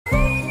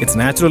It's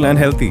natural and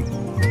healthy.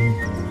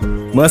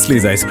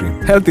 Merciless ice cream.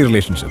 Healthy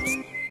relationships.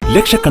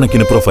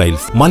 ലക്ഷക്കണക്കിന്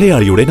profiles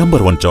മലയാളിയുടെ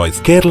number 1 choice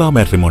Kerala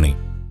matrimony.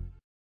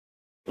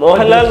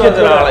 Mohanlal എന്ന്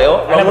പറഞ്ഞ ആളെയോ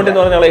മമ്മൂട്ടി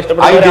എന്ന് പറഞ്ഞ ആളെ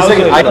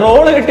ഇഷ്ടപ്പെടുന്ന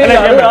റോള് കിട്ടിയാൽ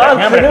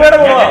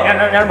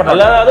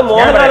അത്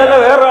മോഹൻലാലല്ല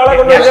വേറൊരാളെ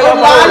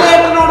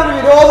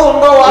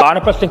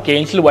വാനപ്രസ്ഥം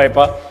കെയ്ൻസിൽ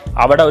പോയപ്പോൾ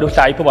അവിടെ ഒരു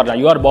ടൈപ്പ് പറഞ്ഞു,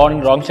 you are born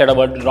in wrong side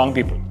of wrong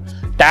people.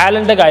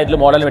 Talent കാര്യത്തിൽ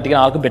മോഡലിനെ വെട്ടിക്കാൻ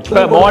ആർക്കും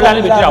പറ്റില്ല. മോഡലിനെ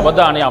വെച്ചിട്ട്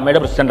അബദ്ധമാണ് ഈ അമ്മയുടെ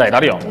പ്രസിഡന്റ് ആയത്.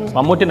 അറിയോ,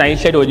 മമ്മൂട്ടി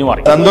നൈസായിട്ട് ഒഴിഞ്ഞു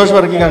മാറി. സന്തോഷ്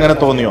വർക്കിംഗ് അങ്ങനെ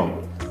തോന്നിയോ?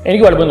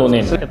 എനിക്ക് കുഴപ്പം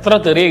തോന്നിയില്ല. എത്ര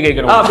തെറിയ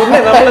കേൾക്കണം. പിന്നെ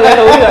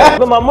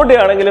നമ്മൾ മമ്മൂട്ടി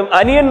ആണെങ്കിലും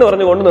അനിയൻ എന്ന്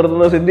പറഞ്ഞ് കൊണ്ട്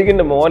നിർത്തുന്നത്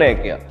സിദ്ദിഖിന്റെ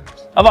മോനെയൊക്കെയാണ്.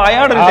 അപ്പൊ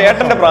അയാളുടെ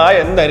ചേട്ടന്റെ പ്രായം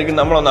എന്തായിരിക്കും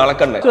നമ്മളൊന്ന്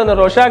അളക്കണ്ടേ?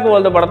 റൊഷാക്ക്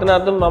പോലത്തെ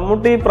പടത്തിനകത്ത്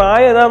മമ്മൂട്ടി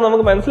പ്രായം ഏതാന്ന്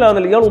നമുക്ക്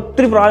മനസ്സിലാവുന്നില്ല. ഇയാൾ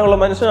ഒത്തിരി പ്രായമുള്ള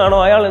മനുഷ്യനാണോ?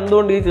 അയാൾ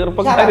എന്തുകൊണ്ട് ഈ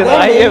ചെറുപ്പക്കാരെ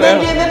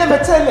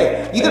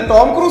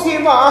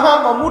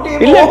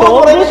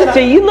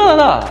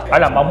ചെയ്യുന്നതാ?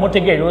 അല്ല,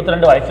 മമ്മൂട്ടിക്ക്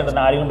 72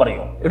 വയസ്സുണ്ടെന്ന് ആരെങ്കിലും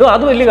പറയും? ഇടോ,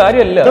 അത് വലിയ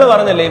കാര്യമല്ല. നിങ്ങൾ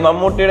പറഞ്ഞല്ലേ ഈ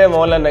മമ്മൂട്ടിയുടെ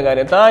മോഹൻലാലിന്റെ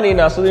കാര്യം. താൻ ഈ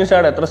നസുദ്ദീൻ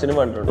ഷായുടെ എത്ര സിനിമ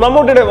കണ്ടിട്ടുണ്ട്?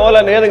 മമ്മൂട്ടിയുടെ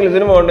മോഹൻലാൽ ഏതെങ്കിലും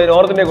സിനിമ കൊണ്ട്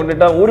നോർത്ത് ഇന്ത്യ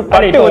കൊണ്ടിട്ട് ഒരു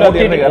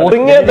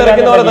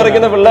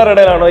തെറിക്കുന്ന പിള്ളേരുടെ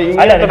ഇടയിലാണോ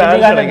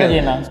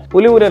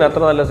പുലിപുരൻ?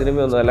 അത്ര നല്ല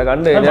സിനിമയൊന്നും അല്ല.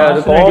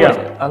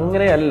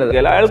 അങ്ങനെയല്ല.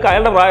 അയാൾക്ക്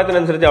അയാളുടെ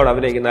പ്രായത്തിനനുസരിച്ച് അവിടെ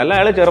അഭിനയിക്കുന്നത്. അല്ല,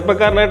 അയാൾ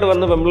ചെറുപ്പക്കാരനായിട്ട്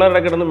വന്ന്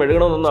പെമ്പിള്ളേരുടെ കിടന്ന്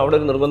മെഴുകണമെന്നൊന്നും അവിടെ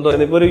ഒരു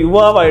നിർബന്ധം. ഇപ്പൊ ഒരു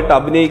യുവാവായിട്ട്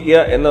അഭിനയിക്കുക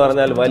എന്ന്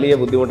പറഞ്ഞാൽ വലിയ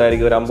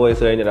ബുദ്ധിമുട്ടായിരിക്കും. ഒരു 50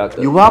 വയസ്സ് കഴിഞ്ഞ ഒരാൾക്ക്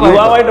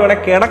യുവാവായിട്ട് ഇവിടെ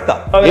കിടക്കാം.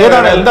 വേണ്ട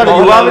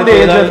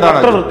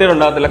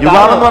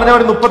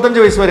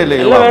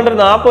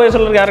 40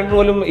 വയസ്സുള്ള ക്യാരക്ടർ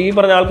പോലും ഈ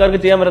പറഞ്ഞ ആൾക്കാർക്ക്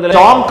ചെയ്യാൻ പറ്റത്തില്ല.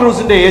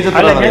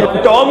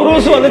 ടോം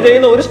ക്രൂസ് വന്ന്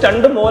ചെയ്യുന്ന ഒരു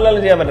സ്റ്റണ്ട് മോഹൻലാൽ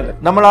ചെയ്യാൻ പറ്റത്തില്ല.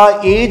 നമ്മൾ ആ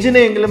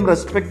ഏജിനെങ്കിലും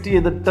റെസ്പെക്ട്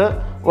ചെയ്തിട്ട്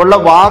ഉള്ള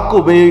വാക്ക്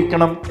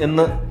ഉപയോഗിക്കണം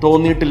എന്ന്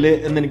തോന്നിയിട്ടില്ലേ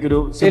എന്ന് എനിക്കൊരു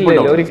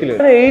ഒരിക്കലും.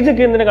 ഏജ്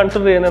ഒക്കെ എന്തിനാ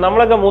കൺസിഡർ ചെയ്യുന്നത്?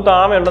 നമ്മളൊക്കെ മൂത്ത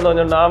ആമ ഉണ്ടെന്ന്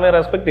പറഞ്ഞാൽ ആമയെ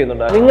റെസ്പെക്ട്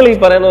ചെയ്യുന്നുണ്ട്. നിങ്ങൾ ഈ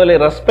പറയുന്ന പോലെ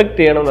റെസ്പെക്ട്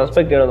ചെയ്യണം എന്ന്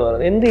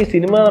പറയുന്നത് എന്ത്? ഈ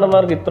സിനിമാ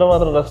നടന്മാർക്ക്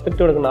ഇത്രമാത്രം റെസ്പെക്ട്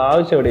കൊടുക്കുന്ന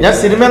ആവശ്യം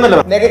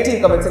എവിടെയാണ്? നെഗറ്റീവ്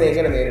കമന്റ്സിനെ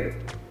എങ്ങനെ നേരിടും?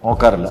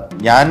 നോക്കാറില്ല.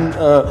 ഞാൻ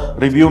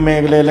റിവ്യൂ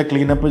മേഖലയിലെ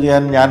ക്ലീനപ്പ്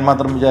ചെയ്യാൻ ഞാൻ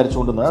മാത്രം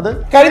വിചാരിച്ചുകൊണ്ടിരുന്നത് അത്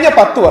കഴിഞ്ഞ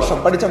 10 വർഷം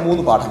പഠിച്ച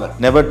 3 പാഠങ്ങൾ.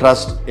 Never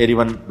trust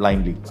anyone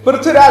blindly.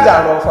 Prithviraj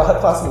ആണോ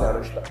ഫഹദ് ഫാസിലിനാണോ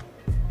ഇഷ്ടം?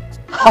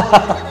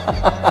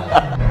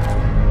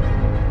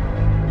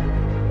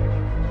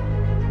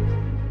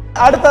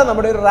 അടുത്ത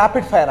നമ്മുടെ ഒരു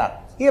റാപ്പിഡ് ഫയർ ആണ്.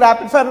 ഈ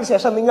റാപ്പിഡ് ഫയറിന്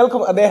ശേഷം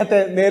നിങ്ങൾക്കും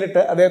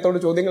അദ്ദേഹത്തോട്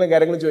ചോദ്യങ്ങളും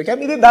കാര്യങ്ങളും ചോദിക്കാം.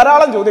 ഇത്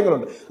ധാരാളം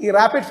ചോദ്യങ്ങളുണ്ട്. ഈ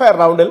റാപ്പിഡ് ഫയർ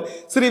റൗണ്ടിൽ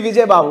ശ്രീ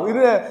വിജയ് ബാബു,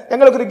 ഇത്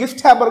ഞങ്ങൾക്കൊരു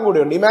ഗിഫ്റ്റ് ഹാമ്പറും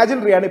കൂടിയുണ്ട്.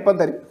 ഇമാജിനറി ആണ്, ഇപ്പം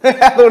തരും.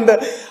 അതുകൊണ്ട്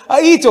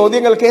ഈ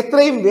ചോദ്യങ്ങൾക്ക്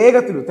എത്രയും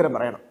വേഗത്തിൽ ഉത്തരം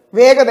പറയണം.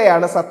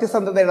 വേഗതയാണ്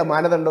സത്യസന്ധതയുടെ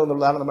മാനദണ്ഡം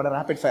എന്നുള്ളതാണ് നമ്മുടെ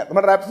റാപ്പിഡ് ഫയർ.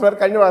 നമ്മുടെ റാപ്പിഡ് ഫയർ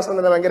കഴിഞ്ഞ പ്രാവശ്യം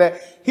തന്നെ ഭയങ്കര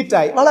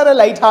ഹിറ്റായി. വളരെ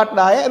ലൈറ്റ്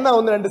ഹാർട്ടഡായ എന്നാൽ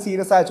 1-2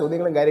 സീരിയസ് ആയ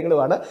ചോദ്യങ്ങളും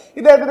കാര്യങ്ങളുമാണ്.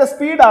 ഇദ്ദേഹത്തിന്റെ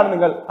സ്പീഡാണ്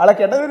നിങ്ങൾ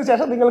അളക്കേണ്ടത്.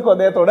 ഇതിനുശേഷം നിങ്ങൾക്കും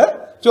അദ്ദേഹത്തോട്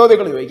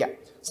ചോദ്യങ്ങൾ ചോദിക്കാം.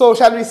 So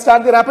shall we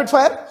start the rapid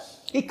fire?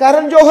 ഈ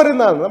കരൺ ജോഹർ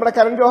എന്നാണ് നമ്മുടെ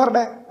കരൺ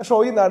ജോഹറുടെ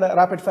ഷോയിൽ നിന്നാണ്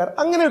റാപ്പിഡ് ഫയർ.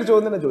 അങ്ങനെ ഒരു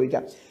ചോദ്യം തന്നെ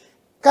ചോദിക്കാം.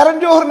 കരൺ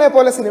ജോഹറിനെ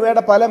പോലെ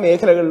സിനിമയുടെ പല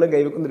മേഖലകളിലും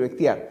കൈവെക്കുന്ന ഒരു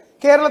വ്യക്തിയാണ്.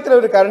 കേരളത്തിലെ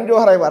ഒരു കരൺ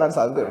ജോഹറായി മാറാൻ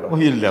സാധ്യതയുണ്ടോ?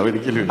 ഇല്ല,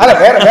 ഒരിക്കലും. അല്ല,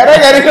 വേറെ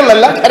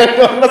കാര്യങ്ങളിലല്ല, കരൺ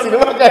ജോഹറിന്റെ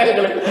സിനിമ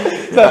കാര്യങ്ങളിൽ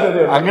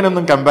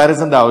അങ്ങനെയൊന്നും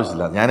കമ്പാരിസന്റെ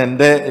ആവശ്യമില്ല. ഞാൻ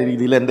എൻ്റെ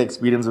രീതിയിൽ എൻ്റെ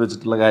എക്സ്പീരിയൻസ്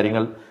വെച്ചിട്ടുള്ള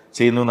കാര്യങ്ങൾ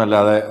ചെയ്യുന്നു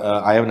എന്നല്ലാതെ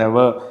ഐ ഹവ്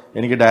നെവർ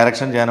എനിക്ക്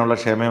ഡയറക്ഷൻ ചെയ്യാനുള്ള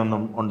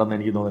ക്ഷമയൊന്നും ഉണ്ടെന്ന്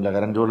എനിക്ക് തോന്നുന്നില്ല.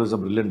 Karan Johar is A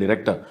brilliant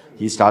director.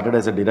 He started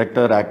as a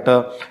director, actor,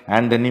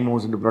 and then he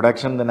moves into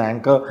production, then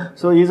anchor.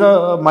 So he's a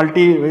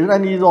multi,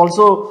 and he's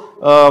also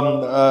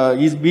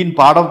he's been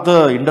part of the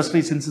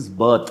industry since his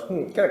birth.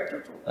 Correct.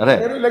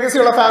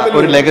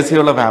 ഒരു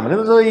ലെഗസിയുള്ള family.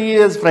 So he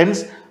has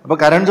friends. അപ്പൊ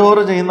കരൺ ജോഹർ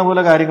ചെയ്യുന്ന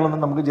പോലെ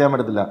കാര്യങ്ങളൊന്നും നമുക്ക് ചെയ്യാൻ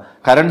പറ്റത്തില്ല.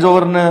 കരൺ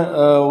ജോഹറിന്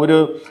ഒരു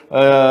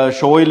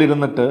ഷോയിൽ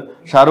ഇരുന്നിട്ട്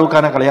ഷാറൂഖ്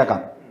ഖാനെ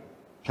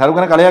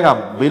കളിയാക്കാം,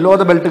 ബിലോ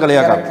ദ ബെൽറ്റ്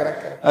കളിയാക്കാം.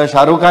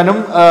 ഷാറൂഖ് ഖാനും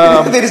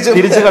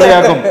തിരിച്ച്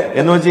കളിയാക്കും.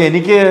 എന്ന് വെച്ചാൽ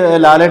എനിക്ക്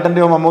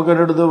ലാലേട്ടന്റെയോ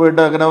മമ്മൂക്കയുടെ അടുത്ത്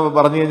പോയിട്ട് അങ്ങനെ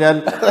പറഞ്ഞു കഴിഞ്ഞാൽ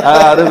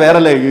അത്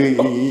വേറല്ലേ,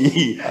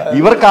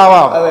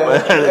 ഇവർക്കാവാം.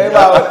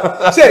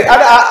 ശരി,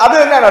 അത്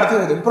തന്നെയാണ് അടുത്ത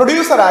ചോദ്യം.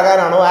 പ്രൊഡ്യൂസർ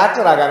ആകാനാണോ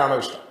ആക്ടർ ആകാനാണോ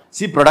ഇഷ്ടം?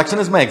 See, production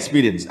is my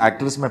experience,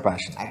 actor is my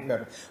passion.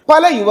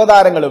 പല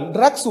യുവതാരങ്ങളും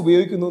ഡ്രഗ്സ്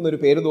ഉപയോഗിക്കുന്നു എന്നൊരു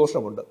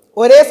പേരുദോഷമുണ്ട്.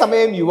 ഒരേ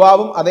സമയം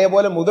യുവാവും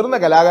അതേപോലെ മുതിർന്ന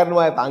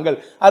കലാകാരനുമായ താങ്കൾ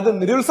അത്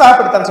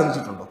നിരുത്സാഹപ്പെടുത്താൻ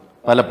ശ്രമിച്ചിട്ടുണ്ടോ?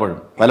 പലപ്പോഴും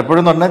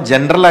എന്ന് പറഞ്ഞാൽ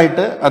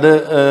ജനറലായിട്ട് അത്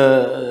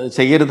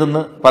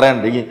ചെയ്യരുതെന്ന്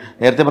പറയാനുണ്ട്. ഈ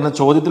നേരത്തെ പറഞ്ഞ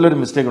ചോദ്യത്തിലൊരു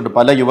മിസ്റ്റേക്ക് ഉണ്ട്.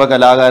 പല യുവ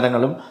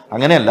കലാകാരങ്ങളും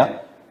അങ്ങനെയല്ല,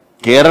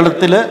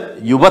 കേരളത്തില്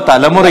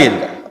യുവതലമുറയിൽ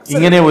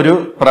ഇങ്ങനെ ഒരു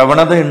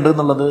പ്രവണത ഉണ്ട്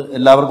എന്നുള്ളത്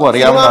എല്ലാവർക്കും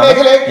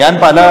അറിയാവുന്നതാണ്. ഞാൻ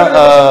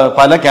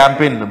പല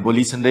ക്യാമ്പയിനും,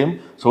 പോലീസിന്റെയും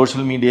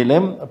സോഷ്യൽ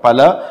മീഡിയയിലെയും പല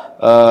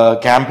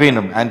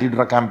ക്യാമ്പയിനും, ആന്റി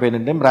ഡ്രഗ്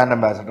ക്യാമ്പയിനിന്റെയും ബ്രാൻഡ്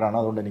അംബാസിഡർ ആണ്.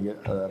 അതുകൊണ്ട് എനിക്ക്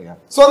അറിയാം.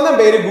 സ്വന്തം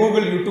പേര്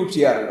ഗൂഗിൾ, യൂട്യൂബ്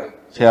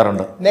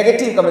ചെയ്യാറുണ്ട്.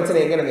 നെഗറ്റീവ് കമന്റ്സിനെ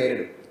എങ്ങനെ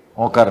നേരിടും?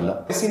 നോക്കാറില്ല.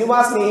 സിനിമാ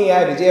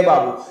സ്നേഹിയായ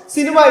വിജയബാബു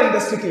സിനിമാ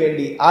ഇൻഡസ്ട്രിക്ക്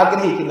വേണ്ടി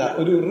ആഗ്രഹിക്കുന്ന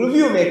ഒരു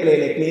റിവ്യൂ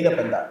മേഖലയിലെ ക്ലീനപ്പ്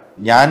എന്താണ്?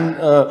 ഞാൻ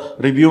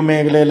റിവ്യൂ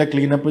മേഖലയിലെ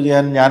ക്ലീനപ്പ്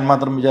ചെയ്യാൻ ഞാൻ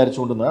മാത്രം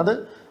വിചാരിച്ചുകൊണ്ടിരുന്നത് അത്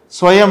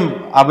സ്വയം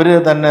അവര്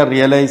തന്നെ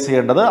റിയലൈസ്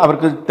ചെയ്യേണ്ടത്.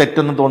 അവർക്ക്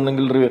തെറ്റൊന്നും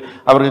തോന്നുന്നെങ്കിൽ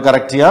അവർക്ക്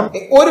കറക്റ്റ് ചെയ്യാം.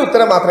 ഒരു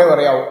ഉത്തരം മാത്രമേ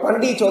പറയാവൂ.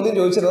 പണ്ട് ഈ ചോദ്യം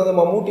ചോദിച്ചിരുന്നത്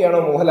മമ്മൂട്ടിയാണോ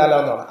മോഹൻലാലോ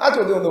എന്നാണ്. ആ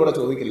ചോദ്യം ഒന്നും ഇവിടെ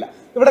ചോദിക്കില്ല.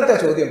 ഇവിടത്തെ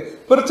ചോദ്യം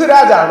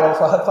പൃഥ്വിരാജ് ആണോ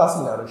ഫഹദ്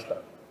ഫാസിലിനാണോ ഇഷ്ടം?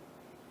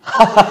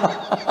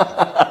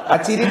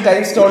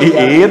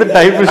 ഏത്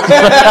ടൈപ്പ്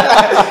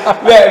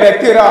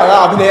വ്യക്തി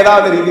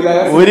അഭിനേതാവെന്ന രീതിയിൽ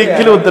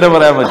ഒരിക്കലും ഉത്തരം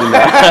പറയാൻ പറ്റില്ല.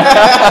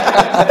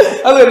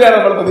 അത് തന്നെയാണ്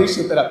നമ്മൾ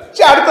പ്രതീക്ഷിച്ച ഉത്തരം.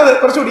 പക്ഷെ അടുത്തത്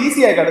കുറച്ചുകൂടി ഈസി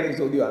ആയി കിടക്കുന്ന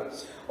ചോദ്യമാണ്.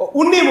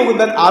 ഉണ്ണി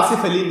മുകുന്ദൻ,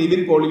 ആസിഫ് അലി,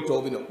 നിവിൻ പോളി,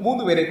 ടോവിനോ,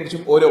 3 പേരെ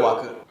കുറിച്ചും ഓരോ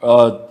വാക്കുകൾ.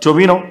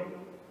 Tovino,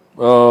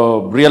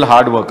 real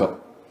hard worker.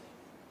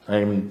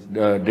 I mean,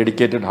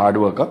 dedicated hard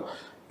worker.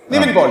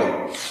 Nivin Pauly,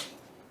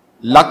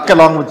 luck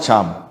along with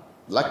charm.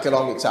 Luck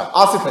along with charm.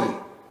 Asif Ali,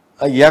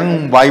 A young,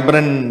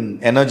 vibrant,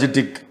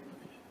 energetic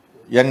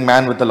young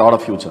man with a lot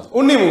of future.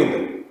 Unni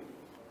Mukundan,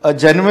 A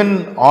genuine,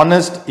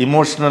 honest,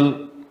 emotional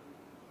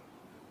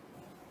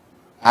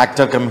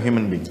actor come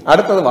human being.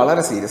 അടുത്തത്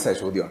വളരെ serious ആയ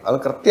ചോദ്യമാണ്, അത്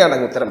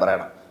കൃത്യമാണെങ്കിൽ ഉത്തരം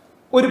പറയണം.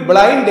 ഒരു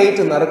blind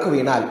date നറുക്ക്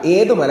വീണാൽ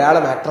ഏത്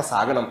മലയാളം ആക്ട്രസ്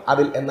ആകണം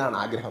അതിൽ എന്നാണ്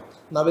ആഗ്രഹം?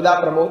 നവിത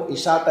പ്രമോദ്,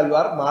 ഇഷ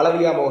തൽവാർ,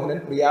 മാളവിക മോഹനൻ,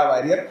 പ്രിയ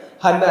വാര്യർ,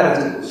 ഹന്ന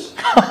രഞ്ജിൻ.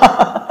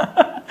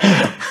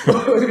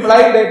 ഒരു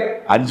ബ്ലൈൻഡ് ഡേറ്റ്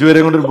 5 പേരെ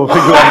കൊണ്ട്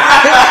ബൊഫയ്ക്ക്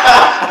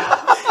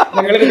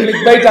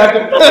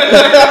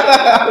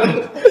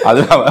അത്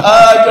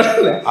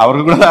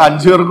അവർക്ക് കൂടെ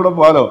 5 പേർക്ക് കൂടെ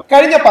പോകാലോ.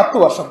 കഴിഞ്ഞ 10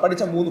 വർഷം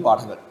പഠിച്ച 3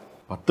 പാഠങ്ങൾ.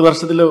 10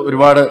 വർഷത്തിൽ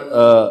ഒരുപാട്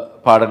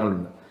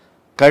പാഠങ്ങളുണ്ട്.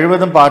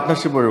 കഴിവതും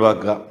പാർട്ട്ണർഷിപ്പ്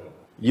ഒഴിവാക്കുക.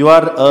 You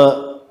are A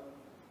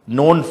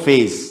non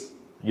face.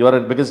 You are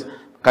because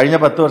കഴിഞ്ഞ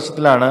 10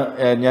 വർഷത്തിലാണ്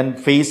ഞാൻ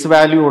ഫേസ്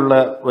വാല്യൂ ഉള്ള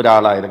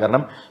ഒരാളായത്.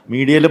 കാരണം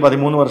മീഡിയയിൽ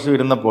 13 വർഷം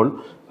ഇരുന്നപ്പോൾ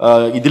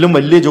ഇതിലും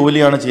വലിയ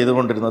ജോലിയാണ്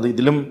ചെയ്തുകൊണ്ടിരുന്നത്.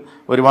 ഇതിലും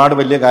ഒരുപാട്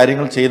വലിയ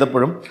കാര്യങ്ങൾ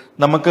ചെയ്തപ്പോഴും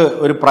നമുക്ക്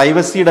ഒരു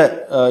പ്രൈവസിയുടെ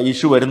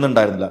issue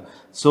വരുന്നുണ്ടായിരുന്നില്ല.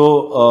 So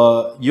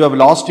you have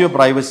lost your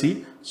privacy.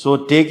 So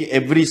take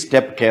every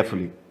step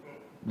carefully.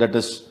 That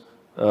is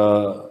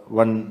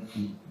one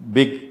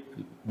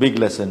big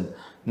lesson.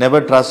 Never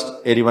trust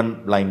anyone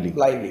blindly.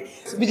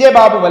 Vijay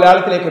Babu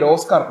മലയാളത്തിലേക്ക് ഒരു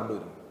ഓസ്കാർ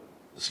കൊണ്ടുവരും.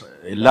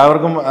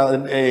 എല്ലാവർക്കും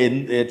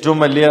ഏറ്റവും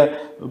വലിയ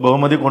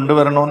ബഹുമതി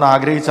കൊണ്ടുവരണമെന്ന്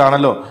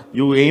ആഗ്രഹിച്ചാണല്ലോ.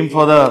 U aim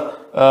for the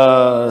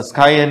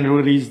sky and you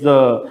reach the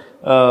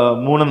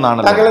moon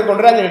എന്നാണല്ലോ. താങ്കളെ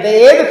കൊണ്ടുവരാൻ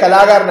ഏത്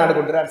കലാകാരനാണ്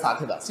കൊണ്ടുവരാൻ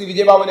സാധ്യത ശ്രീ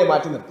വിജയ് ബാബുവിനെ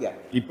മാറ്റി നിർത്തിയാൽ?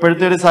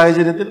 ഇപ്പോഴത്തെ ഒരു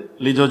സാഹചര്യത്തിൽ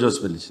ലിജോ ജോസ്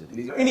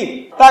പെല്ലിശ്ശേരി. ഇനി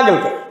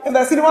താങ്കൾക്ക്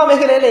എന്താ സിനിമാ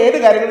മേഖലയിലെ ഏത്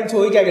കാര്യങ്ങളും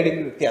ചോദിക്കാൻ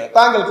കഴിയുന്ന വ്യക്തിയാണ്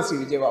താങ്കൾക്ക് ശ്രീ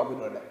വിജയ്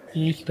ബാബുവിനോട്?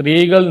 ഈ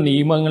സ്ത്രീകൾ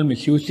നിയമങ്ങൾ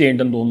മിസ്യൂസ്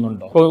ചെയ്യേണ്ടെന്ന്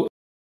തോന്നുന്നുണ്ടോ? ഇപ്പോൾ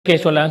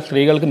കേസെല്ലാം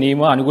സ്ത്രീകൾക്ക്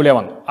നിയമം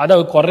അനുകൂലമാണ്. അത്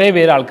കുറേ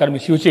പേര് ആൾക്കാർ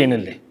മിസ്യൂസ്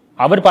ചെയ്യുന്നില്ലേ?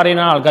 അവർ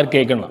പറയുന്ന ആൾക്കാർ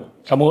കേൾക്കണം,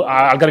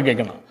 ആൾക്കാർ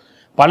കേൾക്കണം.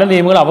 പല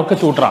നിയമങ്ങൾ അവർക്ക്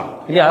ചൂട്ടറാണ്.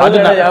 അത്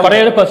കുറേ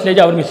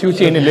പെർസെന്റേജ് അവർ മിസ്യൂസ്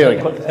ചെയ്യുന്നില്ലേ?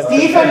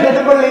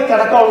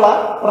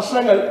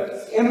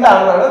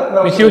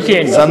 മിസ്യൂസ്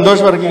ചെയ്യുന്നു.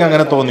 സന്തോഷ് വർക്കിക്ക്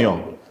അങ്ങനെ തോന്നിയോ?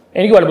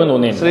 എനിക്ക് കുഴപ്പം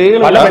തോന്നിയില്ല.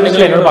 പല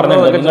പെണ്ണുങ്ങളും എന്നോട്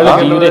പറഞ്ഞിട്ടുണ്ട് നിങ്ങളുടെ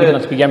ജീവിതം എനിക്ക്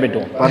നശിപ്പിക്കാൻ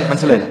പറ്റുമോ.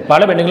 മനസ്സിലായി.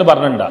 പല പെണ്ണുങ്ങളും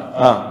പറഞ്ഞിട്ടുണ്ട്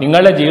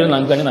നിങ്ങളുടെ ജീവിതം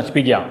നമുക്ക് തന്നെ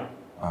നശിപ്പിക്കാം.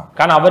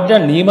 കാരണം അവരുടെ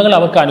നിയമങ്ങൾ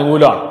അവർക്ക്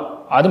അനുകൂലമാണ്.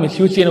 അത്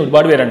മിസ്യൂസ് ചെയ്യുന്ന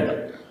ഒരുപാട് പേരുണ്ട്.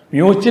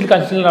 മ്യൂച്വൽ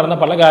കൺസെന്റിൽ നടന്ന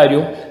പല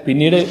കാര്യവും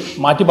പിന്നീട്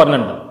മാറ്റി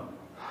പറഞ്ഞിട്ടുണ്ട്.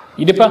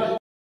 ഇതിപ്പോ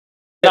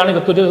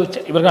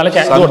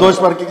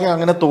സന്തോഷ് വർക്കിക്ക്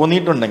അങ്ങനെ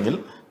തോന്നിയിട്ടുണ്ടെങ്കിൽ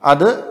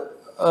അത്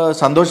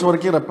സന്തോഷ്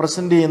വർക്കി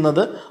റെപ്രസെന്റ്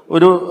ചെയ്യുന്നത്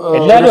ഒരു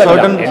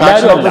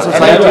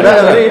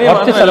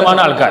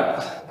ശതമാനം ആൾക്കാർ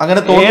അങ്ങനെ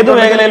ഏത്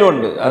മേഖലയിലും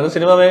ഉണ്ട്. അത്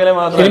സിനിമ മേഖല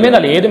മാത്രം, സിനിമയല്ല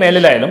ഏത്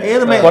മേഖലയിലായാലും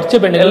കുറച്ച്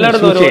പെണ്ണുങ്ങൾ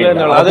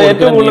അത്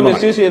ഏറ്റവും കൂടുതൽ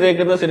മിസ്യൂസ്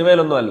ചെയ്തേക്കുന്നത്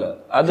സിനിമയിലൊന്നും അല്ല.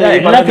 അത്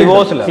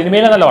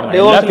സിനിമയിലെന്നല്ല പറഞ്ഞു.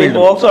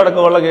 പോക്സോ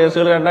അടക്കമുള്ള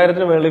കേസുകൾ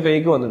 2000-ന് മേളിൽ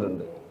ഫേക്ക്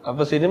വന്നിട്ടുണ്ട്.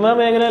 അപ്പൊ സിനിമാ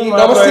മേഖലയിൽ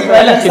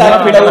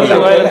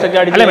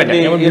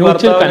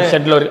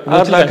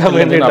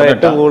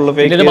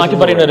മാറ്റി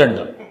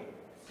പറയുന്നവരുണ്ട്.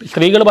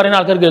 സ്ത്രീകൾ പറയുന്ന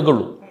ആൾക്കാർ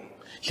കേൾക്കുള്ളൂ.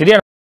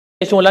 ശരിയാണ്.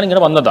 കേസുമെല്ലാം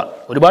ഇങ്ങനെ വന്നതാ.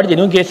 ഒരുപാട്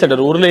ജെന്യൂൻ കേസുണ്ട്.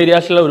 റൂറൽ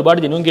ഏരിയാസിലുള്ള ഒരുപാട്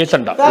ജെന്യൂൻ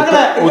കേസുണ്ട്.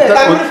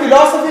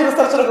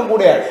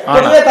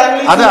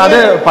 അത്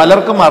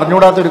പലർക്കും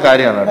അറിഞ്ഞുകൂടാത്ത ഒരു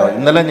കാര്യമാണ് കേട്ടോ.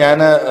 ഇന്നലെ ഞാൻ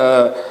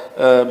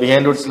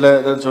ബിഹൈൻഡ്വുഡ്സിൽ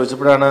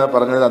ചോദിച്ചപ്പോഴാണ്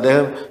പറഞ്ഞത്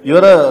അദ്ദേഹം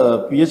യുവർ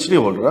PhD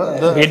ഹോൾഡർ.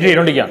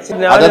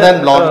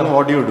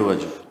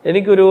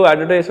 എനിക്കൊരു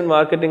advertisement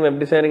marketing web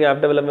designing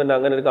app development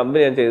അങ്ങനെ ഒരു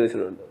കമ്പനി ഞാൻ ചെയ്ത്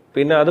വെച്ചിട്ടുണ്ട്.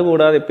 പിന്നെ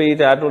അതുകൂടാതെ ഇപ്പൊ ഈ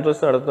ചാറ്റ്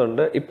നോട്ടീസ്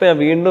നടത്തുന്നുണ്ട്. ഇപ്പൊ ഞാൻ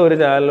വീണ്ടും ഒരു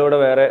ചാനലിലൂടെ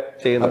വേറെ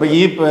ചെയ്യുന്നു. അപ്പൊ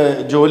ഈ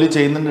ജോലി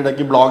ചെയ്യുന്നതിന്റെ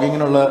ഇടയ്ക്ക്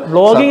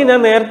ബ്ലോഗിങ് ഞാൻ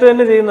നേരത്തെ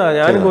തന്നെ ചെയ്യുന്ന.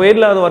 ഞാൻ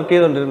കുവൈറ്റിലാണ് വർക്ക്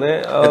ചെയ്തോണ്ടിരുന്നത്.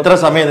 എത്ര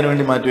സമയം ഇതിനു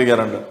വേണ്ടി മാറ്റി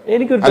വെക്കാറുണ്ട്?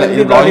 എനിക്കൊരു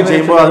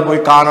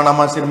പോയി കാണണം,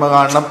 സിനിമ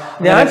കാണണം.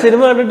 ഞാൻ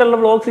സിനിമ കണ്ടിട്ടുള്ള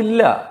വ്ലോഗ്സ്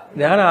ഇല്ല.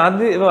 ഞാൻ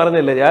ആദ്യം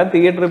പറഞ്ഞില്ലേ, ഞാൻ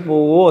തിയേറ്ററിൽ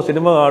പോവോ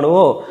സിനിമ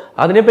കാണുവോ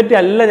അതിനെപ്പറ്റി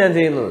അല്ല ഞാൻ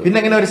ചെയ്യുന്നത്. പിന്നെ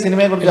എങ്ങനെ ഒരു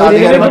സിനിമയെ കുറിച്ച്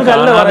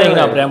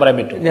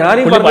ഞാൻ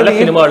ഈ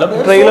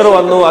ട്രെയിലർ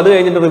വന്നു, അത്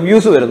കഴിഞ്ഞിട്ട്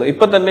റിവ്യൂസ് വരുന്നു.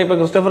 ഇപ്പൊ തന്നെ ഇപ്പൊ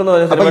ക്രിസ്റ്റഫർ എന്ന്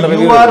പറഞ്ഞ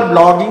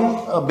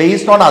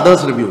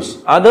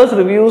അതേഴ്സ്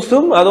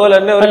റിവ്യൂസും അതുപോലെ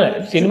തന്നെ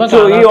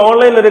ഈ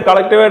ഓൺലൈനിൽ ഒരു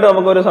കളക്റ്റീവായിട്ട്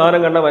നമുക്ക് ഒരു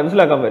സാധനം കണ്ടാൽ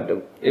മനസ്സിലാക്കാൻ പറ്റും.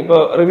 ഇപ്പൊ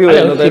റിവ്യൂ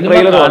വരുന്നത്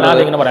ട്രെയിലർ.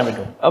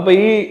 അപ്പൊ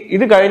ഈ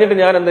ഇത് കഴിഞ്ഞിട്ട്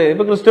ഞാൻ എന്താ,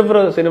 ഇപ്പൊ ക്രിസ്റ്റഫർ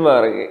സിനിമ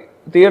ഇറങ്ങി,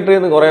 തിയേറ്ററിൽ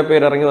നിന്ന് കുറെ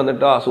പേര് ഇറങ്ങി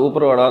വന്നിട്ട്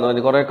സൂപ്പർ പടാന്ന്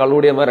പറഞ്ഞ് കുറെ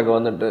കള്ളുടിയന്മാരൊക്കെ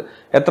വന്നിട്ട്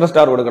എത്ര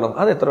സ്റ്റാർ കൊടുക്കണം,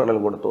 അത് എത്ര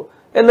വേണമെങ്കിലും കൊടുത്തു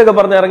എന്നൊക്കെ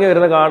പറഞ്ഞ് ഇറങ്ങി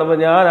വരുന്ന കാണുമ്പോൾ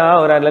ഞാൻ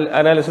ഒരു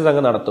അനാലിസിസ്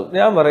അങ്ങ് നടത്തും.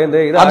 ഞാൻ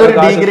പറയുന്നത് ഇത്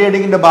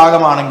ഡീഗ്രേഡിംഗിന്റെ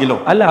ഭാഗമാണെങ്കിലോ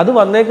അല്ല, അത്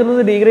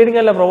വന്നേക്കുന്നത് ഡീഗ്രേഡിംഗ്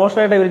അല്ല, പ്രൊമോഷൻ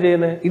ആയിട്ട് ഇവർ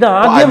ചെയ്യുന്നത്. ഇത്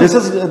ആദ്യം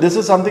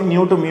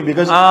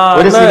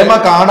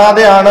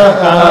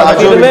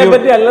സിനിമയെ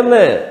പറ്റി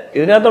അല്ലെന്ന്.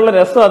 ഇതിനകത്തുള്ള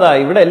രസം അതാ.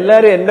 ഇവിടെ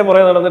എല്ലാരും എന്റെ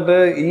പുറകെ നടന്നിട്ട്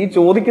ഈ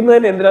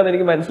ചോദിക്കുന്നതിന് എന്തിനാന്ന്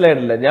എനിക്ക്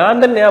മനസ്സിലായിട്ടില്ല. ഞാൻ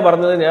തന്നെയാ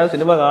പറഞ്ഞത്, ഞാൻ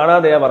സിനിമ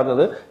കാണാതെയാ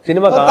പറഞ്ഞത്.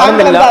 സിനിമ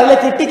കാണുന്നില്ല,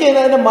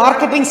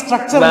 മാർക്കറ്റിംഗ്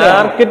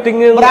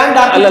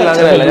അല്ലല്ല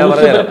അങ്ങനെയല്ല ഞാൻ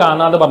പറയാം.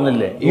 കാണാതെ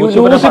പറഞ്ഞില്ലേ,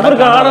 ലൂസിഫർ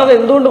കാണാതെ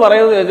എന്തുകൊണ്ട്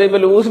പറയുന്നത് ചോദിച്ചാൽ, ഇപ്പൊ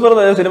ലൂസിഫർ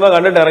സിനിമ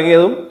കണ്ടിട്ട്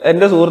ഇറങ്ങിയതും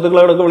എന്റെ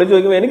സുഹൃത്തുക്കളോടൊക്കെ വിളിച്ചു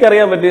ചോദിക്കുമ്പോൾ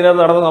എനിക്കറിയാൻ പറ്റി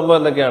ഇതിനകത്ത് നടന്ന സംഭവം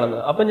എന്തൊക്കെയാണെന്ന്.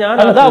 അപ്പൊ ഞാൻ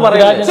അതാ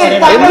പറയുന്നത്,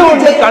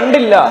 എന്തുകൊണ്ട്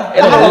കണ്ടില്ല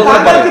എന്നുള്ളത്.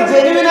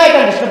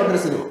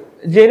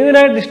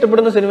 ജെനുവിനായിട്ട്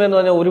ഇഷ്ടപ്പെടുന്ന സിനിമ എന്ന്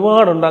പറഞ്ഞാൽ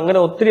ഒരുപാടുണ്ട്. അങ്ങനെ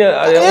ഒത്തിരി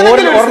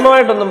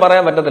ഒരെണ്ണമായിട്ടൊന്നും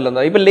പറയാൻ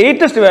പറ്റത്തില്ലെന്നാ. ഇപ്പൊ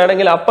ലേറ്റസ്റ്റ്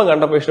വേണമെങ്കിൽ അപ്പം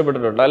കണ്ടപ്പോ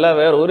ഇഷ്ടപ്പെട്ടിട്ടുണ്ട്, അല്ല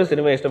വേറെ ഒരു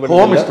സിനിമ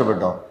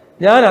ഇഷ്ടപ്പെട്ടോ.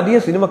 ഞാൻ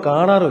അധികം സിനിമ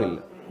കാണാറുമില്ല,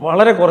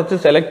 വളരെ കുറച്ച്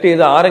സെലക്ട്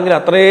ചെയ്ത് ആരെങ്കിലും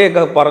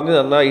അത്രയൊക്കെ പറഞ്ഞു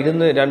തന്നാൽ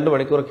ഇരുന്ന് 2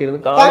 മണിക്കൂറൊക്കെ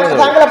ഇരുന്ന് കാണുന്നത്.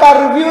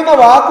 റിവ്യൂ എന്ന്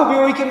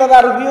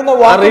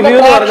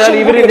പറഞ്ഞാൽ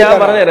ഇവര് ഞാൻ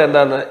പറഞ്ഞുതരാം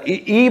എന്താന്ന്.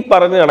 ഈ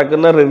പറഞ്ഞു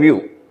നടക്കുന്ന റിവ്യൂ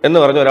എന്ന്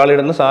പറഞ്ഞ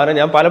ഒരാളിടുന്ന സാധനം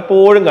ഞാൻ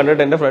പലപ്പോഴും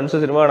കണ്ടിട്ട് എന്റെ ഫ്രണ്ട്സ്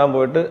സിനിമ കാണാൻ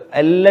പോയിട്ട്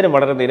എല്ലാവരും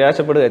വളരെ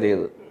നിരാശപ്പെടുക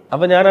ചെയ്തത്.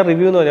 അപ്പൊ ഞാൻ ആ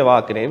റിവ്യൂ എന്ന് പറഞ്ഞ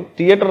വാക്കിനെയും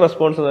തിയേറ്റർ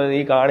റെസ്പോൺസ് എന്ന് പറഞ്ഞ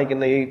ഈ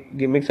കാണിക്കുന്ന ഈ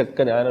ഗിമ്മിക്സ്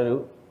ഒക്കെ ഞാനൊരു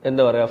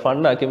എന്താ പറയാ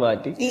ഫണ്ടാക്കി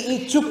മാറ്റി.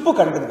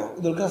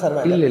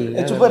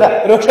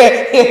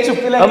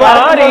 അപ്പൊ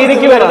ആ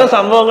രീതിക്ക് വരുന്ന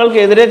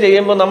സംഭവങ്ങൾക്കെതിരെ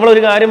ചെയ്യുമ്പോൾ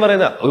നമ്മളൊരു കാര്യം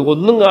പറയുന്ന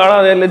ഒന്നും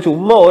കാണാതെ അല്ലേ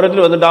ചുമ്മാ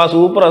ഓരോരുത്തർ വന്നിട്ട് ആ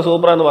സൂപ്പറാ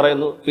എന്ന്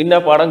പറയുന്നു, പിന്നെ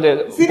ആ പടം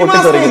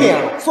പൊട്ടിത്തെറിക്കുന്നു.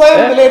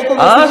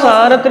 ആ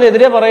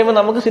സാധനത്തിനെതിരെ പറയുമ്പോൾ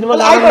നമുക്ക് സിനിമ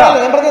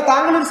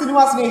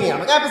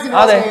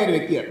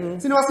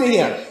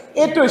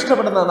ഏറ്റവും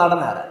ഇഷ്ടപ്പെടുന്ന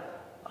നടനാണ്.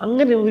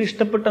 അങ്ങനെ ഒരു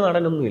ഇഷ്ടപ്പെട്ട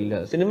നടനൊന്നും ഇല്ല.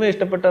 സിനിമ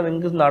ഇഷ്ടപ്പെട്ട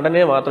നിങ്ങൾക്ക്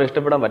നടനെ മാത്രം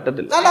ഇഷ്ടപ്പെടാൻ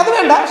പറ്റത്തില്ല,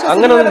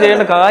 അങ്ങനെ ഒന്നും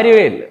ചെയ്യേണ്ട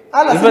കാര്യമേ ഇല്ല.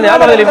 ഇപ്പൊ ഞാൻ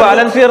പറഞ്ഞില്ല, ഇപ്പൊ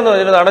അലൻസിയർ എന്ന്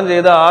പറഞ്ഞൊരു നടൻ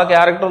ചെയ്ത ആ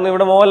ക്യാരക്ടർ ഒന്നും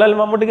ഇവിടെ മോഹൻലാൽ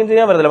മമ്മൂട്ടിക്കും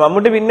ചെയ്യാൻ പറ്റത്തില്ല.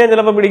 മമ്മൂട്ടി പിന്നെ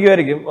ചിലപ്പോൾ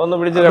പിടിക്കുമായിരിക്കും, ഒന്ന്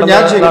പിടിച്ച്.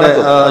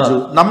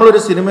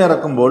 നമ്മളൊരു സിനിമ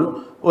ഇറക്കുമ്പോൾ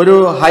ഒരു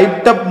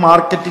ഹൈറ്റപ്പ്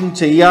മാർക്കറ്റിംഗ്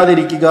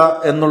ചെയ്യാതിരിക്കുക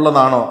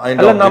എന്നുള്ളതാണോ?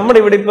 അല്ല, നമ്മുടെ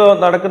ഇവിടെ ഇപ്പൊ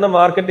നടക്കുന്ന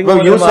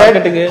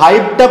മാർക്കറ്റിംഗ്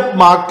ഹൈറ്റപ്പ്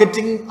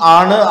മാർക്കറ്റിംഗ്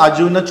ആണ്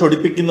അജുവിനെ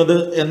ചൊടിപ്പിക്കുന്നത്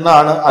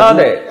എന്നാണ്.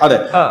 അതെ,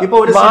 ഇപ്പൊ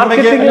ഒരു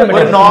സിനിമയ്ക്ക്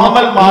ഒരു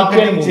നോർമൽ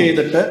മാർക്കറ്റിംഗ്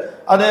ചെയ്തിട്ട്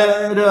അത്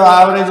ഒരു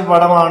ആവറേജ്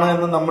പടമാണ്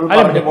എന്ന് നമ്മൾ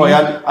പറഞ്ഞു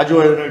പോയാൽ അജു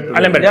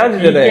ഞാൻ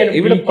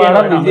ഇവിടെ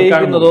പടം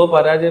വിജയിക്കുന്നതോ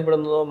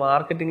പരാജയപ്പെടുന്നതോ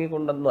മാർക്കറ്റിംഗ്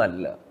കൊണ്ടൊന്നും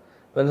അല്ല,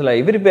 മനസ്സിലായി.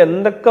 ഇവരിപ്പോ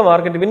എന്തൊക്കെ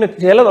മാർക്കറ്റിംഗ്, പിന്നെ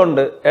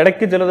ചിലതുണ്ട്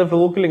ഇടയ്ക്ക് ചിലത്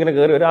ഫ്ലൂക്കിൽ ഇങ്ങനെ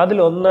കയറി വരും.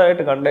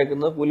 അതിലൊന്നായിട്ട്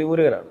കണ്ടേക്കുന്നത്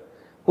പുലിമുരുകനാണ്.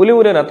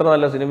 പുലിമുരുകൻ അത്ര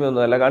നല്ല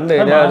സിനിമയൊന്നും അല്ല, കണ്ടു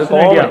കഴിഞ്ഞാൽ അത്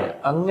കോമഡി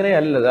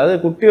അങ്ങനെയല്ല, അത്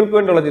കുട്ടികൾക്ക്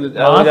വേണ്ടിയുള്ള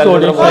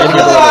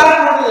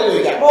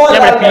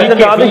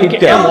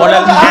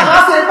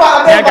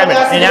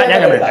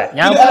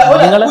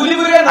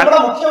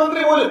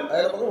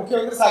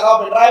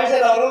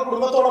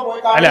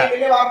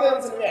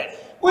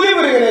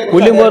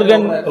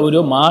പുലിമുരുകൻ ഒരു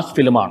മാസ്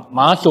ഫിലിമാണ്,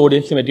 മാസ്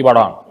ഓഡിയൻസിന് പറ്റിയ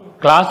പടമാണ്.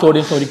 ക്ലാസ്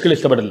ഓഡിയൻസ് ഒരിക്കലും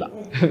ഇഷ്ടപ്പെടില്ല.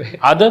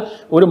 അത്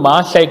ഒരു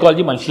മാസ്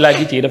സൈക്കോളജി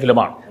മനസ്സിലാക്കി ചെയ്ത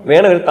ഫിലിമാണ്.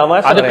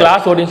 അത്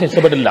ക്ലാസ് ഓഡിയൻസ്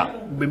ഇഷ്ടപ്പെട്ടില്ല.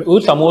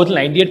 ഒരു സമൂഹത്തിൽ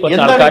 98%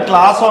 ആൾക്കാർ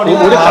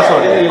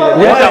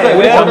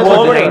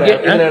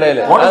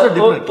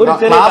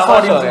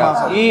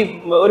ഈ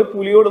ഒരു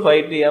പുലിയോട്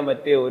ഫൈറ്റ് ചെയ്യാൻ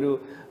പറ്റിയ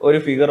ഒരു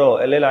ഫിഗറോ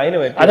അല്ലെങ്കിൽ അതിന്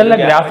അതല്ല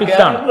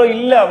ഗ്രാഫിക്സ് ആണ്.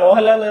 ഇല്ല,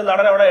 മോഹൻലാൽ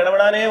നടൻ അവിടെ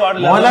ഇടപെടാനേ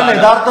പാടില്ല.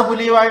 യഥാർത്ഥ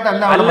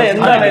പുലിയുമായിട്ടല്ല,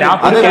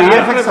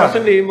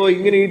 പ്രസന്റ് ചെയ്യുമ്പോ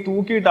ഇങ്ങനെ ഈ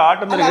തൂക്കിയിട്ട്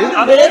ആട്ടുന്ന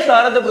അതേ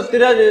സ്ഥാനത്ത്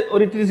പൃഥ്വിരാജ്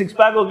ഒരു ഇത്തിരി 6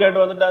 പാക്ക് ഒക്കെ ആയിട്ട്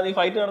വന്നിട്ടാണ് ഈ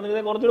ഫൈറ്റ്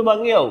നടന്നിട്ട് കുറച്ചുകൂടി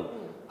ഭംഗിയാവും.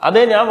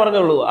 അതേ ഞാൻ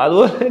പറഞ്ഞുള്ളൂ.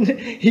 അതുപോലെ തന്നെ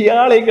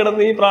ഇയാളെ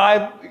കിടന്ന് ഈ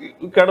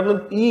കിടന്ന്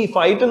ഈ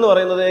ഫൈറ്റ് എന്ന്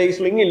പറയുന്നത് ഈ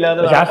സ്ലിംഗ് ഇല്ലാതെ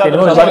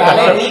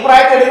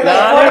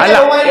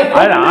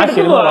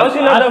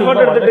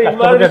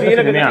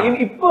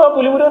ഇപ്പൊ ആ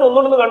പുലിമുരുകൻ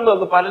ഒന്നുകൊണ്ടൊന്ന് കണ്ടു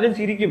നോക്ക്, പലരും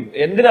ചിരിക്കും.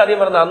 എന്തിനാദ്യം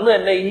പറഞ്ഞത് അന്ന്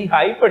തന്നെ ഈ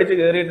ഹൈപ്പ് അടിച്ച്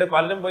കയറിയിട്ട്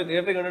പലരും പോയി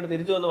തിയേറ്ററിൽ കണ്ടിട്ട്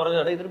തിരിച്ചു വന്ന്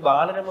പറഞ്ഞാൽ ഇതൊരു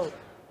ബാലരമ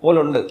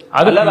പോലുണ്ട്.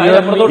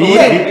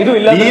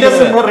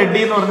 റെഡ്ഡി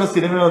എന്ന് പറഞ്ഞ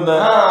സിനിമ വന്ന്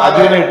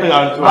അജുവിനെ ഇട്ട്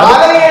കാണിച്ചു.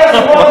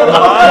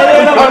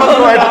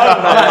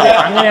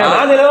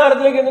 ആ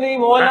നിലവാരത്തിലേക്ക് എന്തിനാ ഈ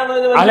മോഹൻലാൽ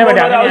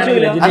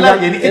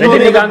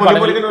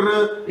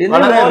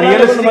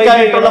റിയലിസ്റ്റിക്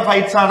ആയിട്ടുള്ള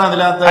ഫൈറ്റ്സ് ആണ്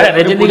അതിനകത്ത്.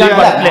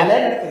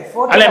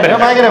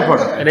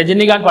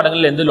 രജനികാന്ത്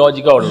പടങ്ങളിൽ എന്ത്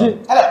ലോജിക്കാ ഉള്ളത്?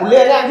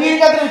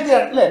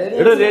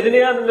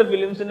 രജനികാന്തിന്റെ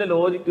ഫിലിംസിന്റെ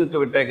ലോജിക്ക് ഒക്കെ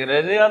വിട്ടേക്ക്.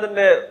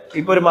 രജനികാന്തിന്റെ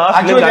ഇപ്പൊ ഒരു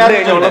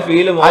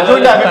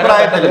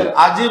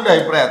അജുവിന്റെ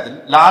അഭിപ്രായത്തിൽ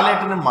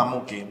ലാലേട്ടനും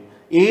മമ്മൂക്കയും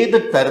ഏത്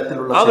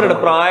തരത്തിലുള്ള അവരുടെ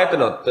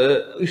പ്രായത്തിനൊത്ത്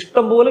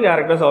ഇഷ്ടംപോലെ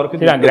ക്യാരക്ടേഴ്സ് അവർക്ക്.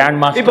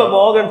 ഇപ്പൊ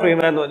മോർഗൻ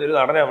ഫ്രീമാൻ എന്ന് പറഞ്ഞൊരു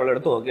നടനെ നമ്മൾ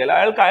എടുത്തു നോക്കിയാൽ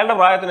അയാൾക്ക് അയാളുടെ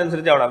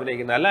പ്രായത്തിനനുസരിച്ച് അവിടെ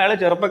അഭിനയിക്കുന്നത്. അല്ല അയാൾ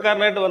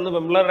ചെറുപ്പക്കാരനായിട്ട് വന്ന്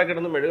പെമ്പിള്ളേരുടെ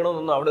കിടന്ന്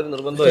മെഴുകണമെന്നൊന്നും അവിടെ ഒരു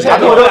നിർബന്ധമില്ല.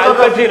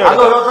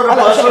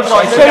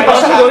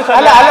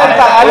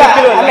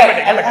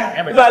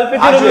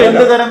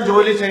 എന്ത് തരം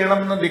ജോലി ചെയ്യണം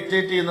എന്ന്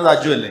ഡിക്റ്റേറ്റ് ചെയ്യുന്നത്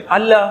അജു അല്ലേ?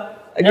 അല്ല,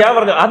 ഞാൻ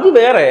പറഞ്ഞു അത്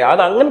വേറെ,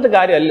 അത് അങ്ങനത്തെ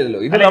കാര്യമല്ലല്ലോ.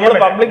 ഇത് നമ്മൾ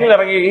പബ്ലിക്കിൽ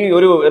ഇറങ്ങി ഈ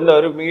ഒരു എന്താ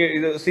ഒരു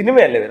ഇത്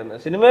സിനിമയല്ലേ വരുന്നത്.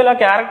 സിനിമയിൽ ആ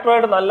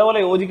ക്യാരക്ടറായിട്ട് നല്ലപോലെ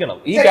യോജിക്കണം.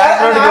 ഈ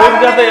ക്യാരക്ടറായിട്ട്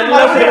യോജിക്കാത്ത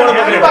എല്ലാ സിനിമകളും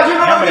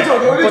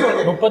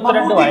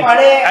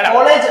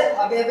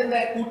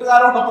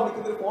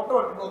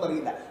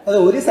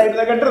ഒരു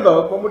സൈഡിലെ കണ്ടിരുന്നോ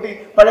മമ്മൂട്ടി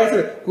പഴയ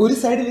ഒരു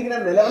സൈഡിൽ ഇങ്ങനെ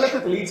നിലവിലൊക്കെ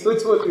തെളിയിച്ചു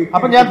വെച്ചു.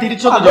 അപ്പൊ ഞാൻ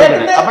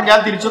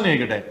തിരിച്ചൊന്ന്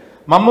ചോദിക്കട്ടെ,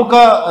 മമ്മൂക്ക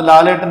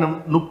ലാലേട്ടനും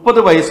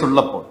 30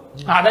 വയസ്സുള്ളപ്പോൾ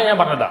അതാ ഞാൻ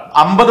പറഞ്ഞതാ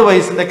 50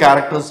 വയസ്സിന്റെ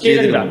ക്യാരക്ടേഴ്സ്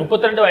ചെയ്തിട്ടുണ്ട്.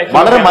 32 വയസ്സ്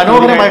വളരെ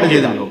മനോഹരമായിട്ട്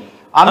ചെയ്തിട്ടുണ്ടോ?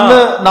 അന്ന്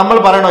നമ്മൾ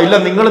പറയണോ ഇല്ല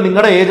നിങ്ങൾ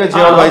നിങ്ങളുടെ ഏജ്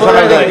വെച്ചാൽ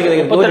വയസ്സാണ്.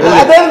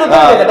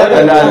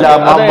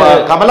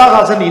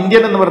 കമലഹാസൻ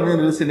ഇന്ത്യൻ എന്ന് പറഞ്ഞ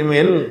ഒരു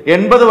സിനിമയിൽ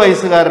 80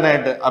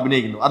 വയസ്സുകാരനായിട്ട്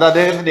അഭിനയിക്കുന്നു. അത്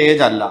അദ്ദേഹത്തിന്റെ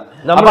ഏജ് അല്ല.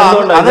 അപ്പൊ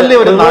അതല്ലേ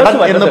ഒരു നടൻ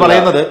എന്ന്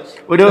പറയുന്നത്.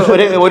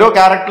 ഓരോ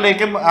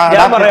ക്യാരക്ടറിലേക്കും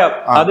ഞാൻ പറയാം,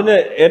 അതിന്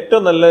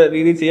ഏറ്റവും നല്ല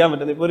രീതിയിൽ ചെയ്യാൻ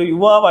പറ്റുന്നത് ഇപ്പൊ ഒരു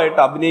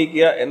യുവാവായിട്ട്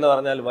അഭിനയിക്കുക എന്ന്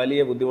പറഞ്ഞാൽ വലിയ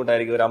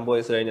ബുദ്ധിമുട്ടായിരിക്കും. ഒരു 50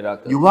 വയസ്സ് കഴിഞ്ഞ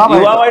ഒരാൾക്ക്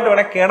യുവാവായിട്ട്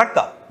വേണേ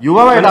കിടക്കാം.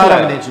 യുവാവായിട്ട് ആരും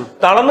അഭിനയിച്ചു?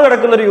 തളർന്നു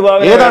കിടക്കുന്ന ഒരു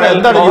യുവാവ്. ഏതാണ്?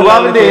 എന്താണ്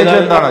യുവാവിന്റെ ഏജ്?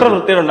 എന്താണ് അത്ര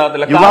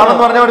വൃത്തിയുണ്ടാകത്തില്ല.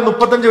 യുവാവെന്ന് പറഞ്ഞാൽ ഒരു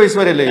 35 വയസ്സ്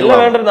വരെ അല്ലേ? അല്ല,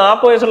 വേണ്ട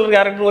 40 വയസ്സുള്ള ഒരു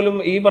ക്യാരക്ടർ പോലും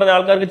ഈ പറഞ്ഞ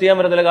ആൾക്കാർക്ക് ചെയ്യാൻ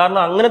പറ്റത്തില്ല.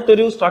 കാരണം അങ്ങനത്തെ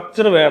ഒരു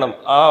സ്ട്രക്ചർ വേണം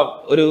ആ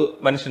ഒരു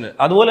മനുഷ്യന്.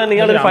 അതുപോലെ തന്നെ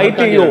ഇയാൾ ഒരു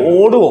ഫൈറ്റ് ചെയ്യോ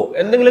ഓടുവോ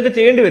എന്തെങ്കിലുമൊക്കെ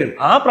ചെയ്യേണ്ടി വരും.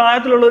 ആ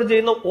പ്രായത്തിലുള്ളവർ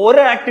ചെയ്യുന്ന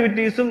ഓരോ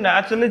ആക്ടിവിറ്റീസും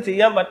നാച്ചുറലി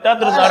ചെയ്യാൻ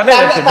പറ്റാത്തൊരു നടനെ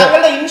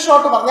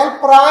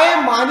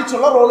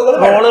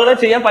റോളുകളെ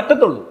ചെയ്യാൻ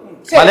പറ്റത്തുള്ളൂ.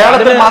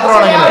 മലയാളത്തിൽ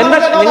മാത്രമാണ്.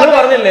 നിങ്ങൾ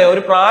പറഞ്ഞില്ലേ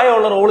ഒരു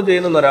പ്രായമുള്ള റോള്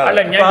ചെയ്യുന്ന ഒരാൾ,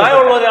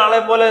 പ്രായമുള്ള ഒരാളെ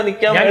പോലെ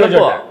നിൽക്കാൻ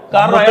എളുപ്പമാണ്.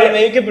 കാരണം അയാൾ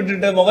മേക്കപ്പ്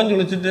ഇട്ടിട്ട് മുഖം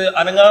ചുളിച്ചിട്ട്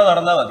അനങ്ങാതെ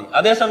നടന്നാൽ മതി.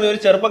 അതേസമയം ഒരു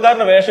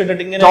ചെറുപ്പക്കാരന്റെ വേഷം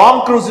ഇട്ടിട്ട് ഇങ്ങനെ. ടോം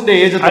ക്രൂസിന്റെ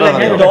ഏജ്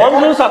ടോം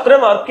ക്രൂസ്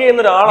അത്രയും വർക്ക്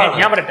ചെയ്യുന്ന ഒരാളാണ്.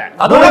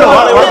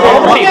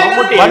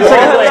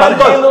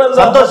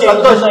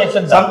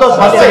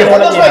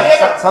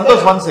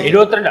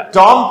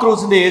 Tom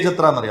ക്രൂസിന്റെ age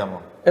എത്രയാണെന്നറിയാമോ?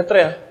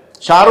 എത്രയാ?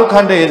 ഷാറുഖ്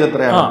ഖാന്റെ ഏജ്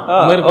എത്രയാണ്?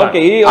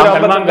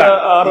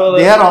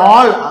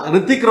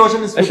 ഋത്തിക് റോഷൻ.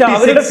 പക്ഷെ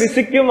അവരുടെ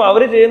ഫിസിക്കും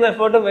അവര് ചെയ്യുന്ന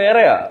എഫേർട്ടും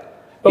വേറെയാ.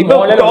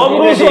 ടോം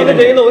ക്രൂസ്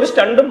ചെയ്യുന്ന ഒരു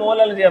സ്റ്റണ്ടും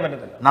മോഹൻലാൽ ചെയ്യാൻ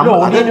പറ്റത്തില്ല.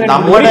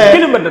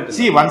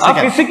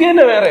 ഫിസിക്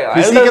എന്ന്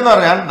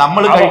പറഞ്ഞാൽ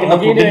നമ്മൾ കഴിക്കുന്ന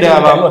ഫുഡിന്റെ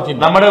ആവാം,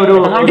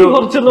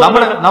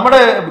 നമ്മുടെ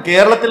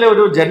കേരളത്തിലെ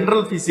ഒരു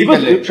ജനറൽ ഫിസിക്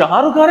അല്ലേ.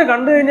 ഷാറുഖ് ഖാനെ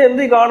കണ്ടു കഴിഞ്ഞാൽ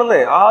എന്ത്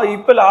കാണുന്നേ? ആ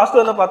ഇപ്പൊ ലാസ്റ്റ്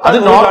വന്ന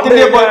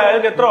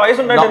എത്ര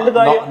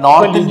വയസ്സുണ്ടായിട്ട്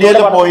നോർത്ത് ഇന്ത്യയിൽ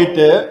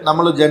പോയിട്ട്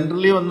നമ്മൾ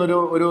ജനറലി വന്നൊരു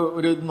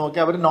നോക്കി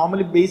അവർ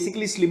നോർമലി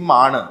ബേസിക്കലി സ്ലിം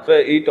ആണ്.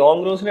 ഈ ടോം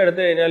ക്രൂസിനെ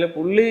എടുത്തു കഴിഞ്ഞാൽ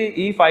പുള്ളി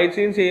ഈ ഫൈറ്റ്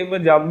സീൻസ്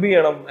ചെയ്യുമ്പോൾ ജമ്പ്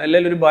ചെയ്യണം,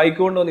 അല്ലെങ്കിൽ ഒരു ബൈക്ക്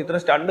കൊണ്ട് വന്ന് ഇത്ര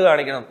സ്റ്റണ്ട്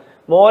കാണിക്കണം.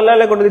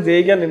 മോഹൻലാലിനെ കൊണ്ട്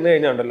ജയിക്കാൻ നിന്ന്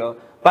കഴിഞ്ഞുണ്ടല്ലോ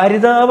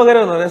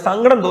പരിതാപകരം എന്ന് പറഞ്ഞാൽ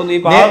സങ്കടം തോന്നി.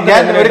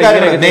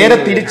 നേരെ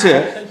തിരിച്ച്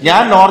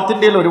ഞാൻ നോർത്ത്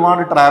ഇന്ത്യയിൽ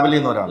ഒരുപാട് ട്രാവൽ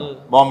ചെയ്യുന്ന ഒരാളാണ്.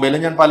 ബോംബെയിൽ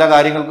ഞാൻ പല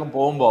കാര്യങ്ങൾക്കും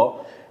പോകുമ്പോ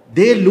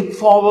they look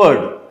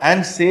forward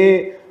and say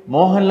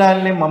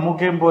മോഹൻലാലിനെയും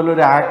മമ്മൂക്കയും പോലെ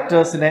ഒരു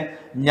ആക്ടേഴ്സിനെ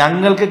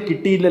ഞങ്ങൾക്ക്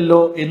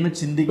കിട്ടിയില്ലല്ലോ എന്ന്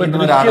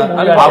ചിന്തിക്കുന്നവരാണ്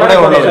അവിടെ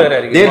ഉള്ളത്.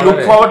 They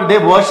look forward, they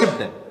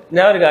worship.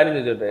 ഞാൻ ഒരു കാര്യം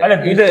ചോദിച്ചോട്ടെ,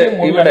 ഇത്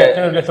ഇവിടെ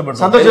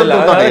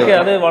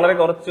അത് വളരെ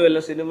കുറച്ച് വല്ല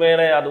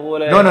സിനിമയെ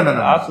അതുപോലെ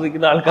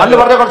ആസ്വദിക്കുന്ന ആൾക്കാർ,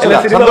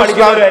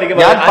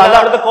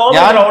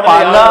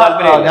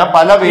 ഞാൻ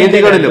പല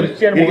വേദികളിലും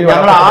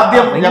ഞങ്ങൾ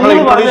ആദ്യം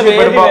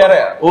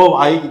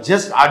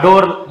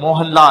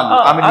മോഹൻലാൽ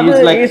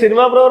ഈ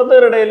സിനിമാ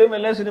പ്രവർത്തകരുടെ ഇടയിലും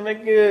എല്ലാ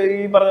സിനിമയ്ക്ക്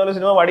ഈ പറഞ്ഞ പോലെ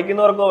സിനിമ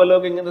പഠിക്കുന്നവർക്കോ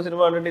വല്ലതൊക്കെ ഇങ്ങനത്തെ സിനിമ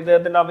കണ്ടിട്ട്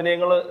ഇദ്ദേഹത്തിന്റെ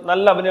അഭിനയങ്ങൾ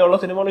നല്ല അഭിനയമുള്ള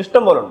സിനിമകൾ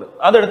ഇഷ്ടം പോലെ ഉണ്ട്.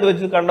 അതെടുത്ത്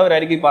വെച്ച്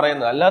കണ്ടവരായിരിക്കും ഈ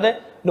പറയുന്നത്. അല്ലാതെ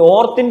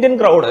നോർത്ത് ഇന്ത്യൻ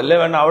ക്രൗഡ് അല്ലെ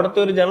വേണ്ട, അവിടുത്തെ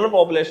ഒരു ജനറൽ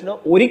പോപ്പുലേഷനോ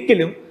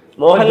ഒരിക്കലും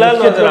മോഹൻലാൽ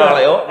എന്ന് പറഞ്ഞ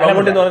ആളെയോ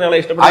മമ്മൂട്ടി എന്ന് പറഞ്ഞ ആളെ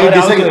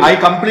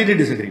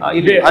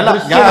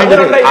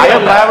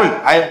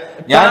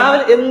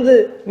എന്ത്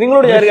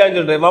നിങ്ങളോട് ഞാൻ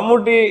കാണിച്ചിട്ടുണ്ട്.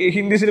 മമ്മൂട്ടി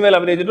ഹിന്ദി സിനിമയിൽ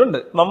അഭിനയിച്ചിട്ടുണ്ട്,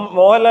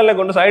 മോഹൻലാലിനെ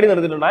കൊണ്ട് സൈഡിൽ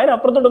നിർത്തിയിട്ടുണ്ട്.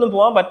 അതിനപ്പുറത്തോട്ടൊന്നും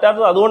പോകാൻ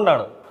പറ്റാത്തത്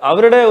അതുകൊണ്ടാണ്.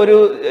 അവരുടെ ഒരു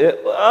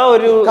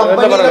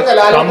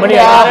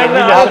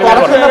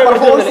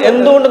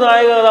എന്തുകൊണ്ട്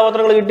നായക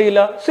കഥാപാത്രങ്ങൾ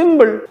കിട്ടിയില്ല?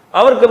 സിമ്പിൾ.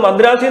 അവർക്ക്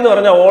മദ്രാസി എന്ന്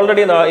പറഞ്ഞാൽ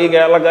ഓൾറെഡി ഈ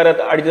കേരളക്കാരെ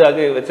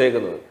അടിച്ചതാക്കി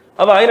വെച്ചേക്കുന്നത്.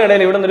 അപ്പൊ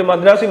അതിനിടയിൽ ഇവിടെ ഒരു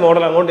മദ്രാസി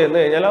മോഡൽ അങ്ങോട്ട് ചെന്ന്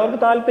കഴിഞ്ഞാൽ അവർക്ക്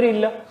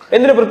താല്പര്യമില്ല.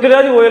 എന്തിന്?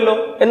 പൃഥ്വിരാജ് പോയല്ലോ,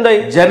 എന്തായി?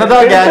 ജനതാ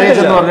ഗാരേജ്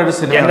എന്ന് പറഞ്ഞൊരു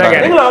സിനിമ,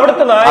 നിങ്ങൾ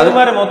അവിടുത്തെ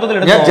നായകന്മാരെ മൊത്തത്തിൽ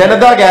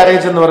ജനതാ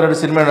ഗാരേജ് എന്ന് പറഞ്ഞൊരു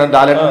സിനിമയാണ്.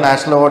 ലാലേട്ടൻ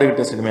നാഷണൽ അവാർഡ്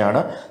കിട്ടിയ സിനിമയാണ്.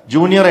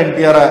 ജൂനിയർ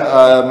NTR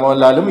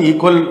മോഹൻലാലും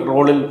ഈക്വൽ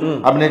റോളിൽ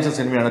അഭിനയിച്ച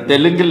സിനിമയാണ്.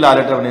 തെലുങ്കിൽ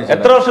ലാലേട്ടൻ അഭിനയിച്ചത്.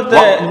 എത്ര വർഷത്തെ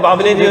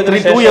അഭിനയ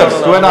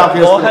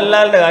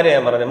മോഹൻലാലിന്റെ കാര്യം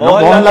ഞാൻ പറഞ്ഞു.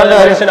 മോഹൻലാലിന്റെ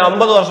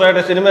 50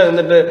 വർഷമായിട്ട് സിനിമ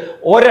നിന്നിട്ട്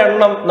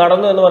ഒരെണ്ണം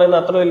നടന്നു എന്ന് പറയുന്നത്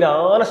അത്ര വലിയ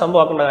ആന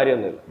സംഭവമാക്കേണ്ട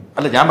കാര്യമൊന്നുമില്ല.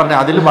 അല്ല, ഞാൻ പറഞ്ഞു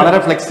അതിൽ വളരെ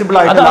ഫ്ലെക്സിബിൾ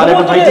ആയിട്ട്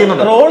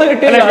റോള്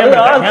കിട്ടിയില്ല.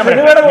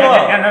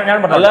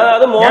 അല്ലാതെ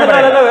അത്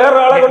മോഹൻലാലല്ല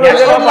വേറൊരാളെ കൊണ്ട്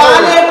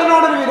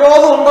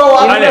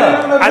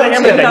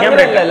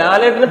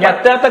ലാലേട്ടന്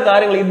പറ്റാത്ത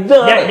കാര്യങ്ങൾ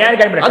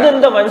ഇതാണ്.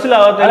 അതെന്താ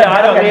മനസ്സിലാവാത്ത?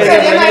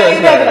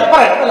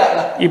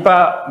 ഇപ്പൊ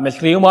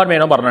ശ്രീകുമാർ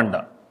മേനോൻ പറഞ്ഞിട്ടുണ്ട്,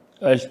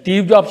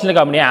 സ്റ്റീവ് ജോബ്സിന്റെ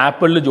കമ്പനി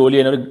ആപ്പിളിൽ ജോലി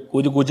ചെയ്യുന്ന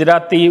ഒരു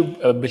ഗുജറാത്തി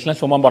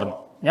ബിസിനസ് വുമൻ പറഞ്ഞു,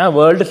 ഞാൻ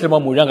വേൾഡ് സിനിമ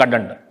മുഴുവൻ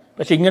കണ്ടിട്ടുണ്ട്,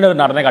 പക്ഷെ ഇങ്ങനെ ഒരു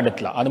നടനെ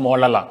കണ്ടിട്ടില്ല, അത്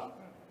മോഹൻലാലാണ്.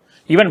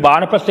 ഈവൻ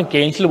വാനപ്രസ്ഥം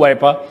കെയ്ൻസിൽ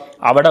പോയപ്പോൾ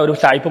അവിടെ ഒരു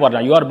സായിപ്പ്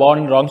പറഞ്ഞു, you are born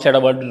in wrong side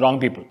of world, wrong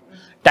people.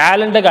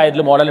 ടാലന്റിന്റെ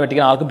കാര്യത്തിൽ മോഹൻലാൽ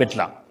വെട്ടിക്കാൻ ആർക്കും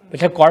പറ്റില്ല.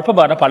 പക്ഷെ കുഴപ്പം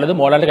പറഞ്ഞാൽ പലതും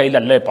മോഹൻലാലിന്റെ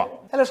കയ്യിലല്ല ഇപ്പൊ.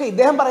 പക്ഷെ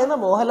ഇദ്ദേഹം പറയുന്ന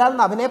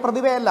മോഹൻലാലിന് അഭിനയ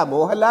പ്രതിഭയല്ല,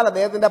 മോഹൻലാൽ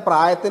അദ്ദേഹത്തിന്റെ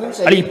പ്രായത്തിലും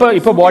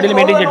ഇപ്പൊ ബോഡിയിൽ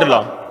മെയിൻറ്റെയിൻ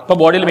ചെയ്തിട്ടുള്ളൂ. ഇപ്പൊ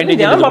ബോഡിയിൽ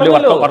മെയിൻറ്റെയിൻ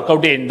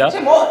വർക്ക്ഔട്ട് ചെയ്യുന്നുണ്ട്.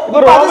 ഇപ്പൊ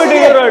റോബർട്ട്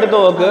ഡീനറോ എടുത്ത്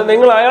നോക്ക്,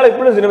 നിങ്ങൾ അയാൾ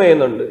ഇപ്പോഴും സിനിമ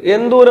ചെയ്യുന്നുണ്ട്,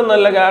 എന്തോരം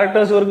നല്ല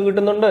ക്യാരക്ടേഴ്സ് ഇവർക്ക്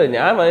കിട്ടുന്നുണ്ട്.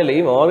 ഞാൻ പറഞ്ഞില്ല,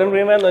 ഈ മോർഗൻ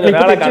ഫ്രീമാൻ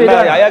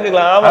അയാൾക്ക്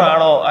ഗ്ലാമർ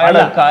ആണോ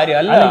അയാളുടെ കാര്യം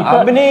അല്ല,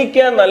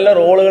 അഭിനയിക്കാൻ നല്ല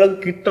റോളുകൾ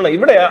കിട്ടണം.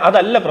 ഇവിടെ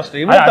അതല്ല പ്രശ്നം.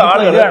 ഇവിടുത്തെ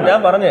ആളുകൾ ഞാൻ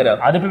പറഞ്ഞുതരാം,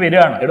 അതിപ്പോ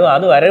വരികയാണ്. എടോ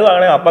അത്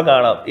വരവാണെങ്കിൽ അപ്പൊ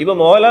കാണാം. ഇപ്പൊ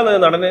മോഹൻലാൽ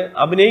നടന്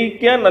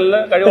അഭിനയിക്കാൻ നല്ല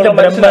കഴിവുള്ള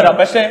മനസ്സിലാക്കാം,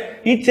 പക്ഷെ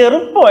ഈ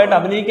ചെറുപ്പമായിട്ട്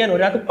അഭിനയിക്കാൻ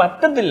ഒരാൾക്ക്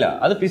പറ്റത്തില്ല.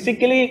 അത്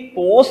ഫിസിക്കലി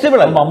പോസിബിൾ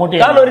അല്ല.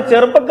 കാരണം ഒരു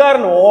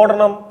ചെറുപ്പക്കാരൻ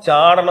ഓടണം,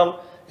 ചാടണം,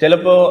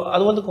 ചിലപ്പോ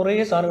അതുപോലത്തെ കുറെ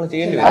സാധനങ്ങൾ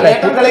ചെയ്യേണ്ടി വരും.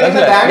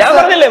 ഞാൻ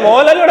പറഞ്ഞില്ലേ,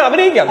 മോഹൻലാലിനോട്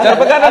അഭിനയിക്കാം,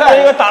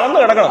 ചെറുപ്പക്കാരനെ തളർന്നു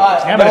കിടക്കണം.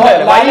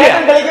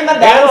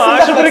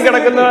 ആശുപത്രി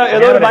കിടക്കുന്ന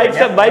ഏതോ ഒരു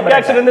ബൈക്ക്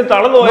ആക്സിഡന്റ്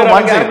തളർന്നു പോയ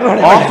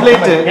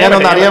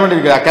ഞാനൊന്ന് അറിയാൻ വേണ്ടി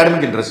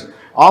അക്കാഡമിക് ഇൻട്രസ്റ്റ്.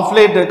 ഓഫ്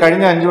ലൈറ്റ്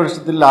കഴിഞ്ഞ 5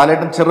 വർഷത്തിൽ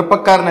ലാലേട്ടൻ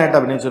ചെറുപ്പക്കാരനായിട്ട്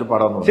അഭിനയിച്ച ഒരു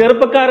പടം.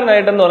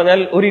 ചെറുപ്പക്കാരനായിട്ടെന്ന് പറഞ്ഞാൽ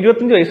ഒരു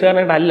 25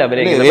 വയസ്സുകാരനായിട്ട് അല്ല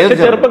അഭിനയിക്കുന്നത്.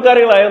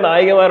 ചെറുപ്പക്കാരികളായ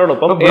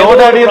നായികമാരോടൊപ്പം 60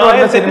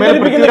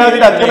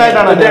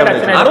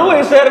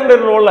 വയസ്സുകാരന്റെ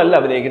ഒരു റോളിലല്ല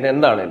അഭിനയിക്കുന്നത്.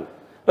 എന്താണേലും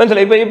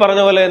മനസ്സിലായി. ഇപ്പൊ ഈ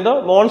പറഞ്ഞ പോലെ എന്തോ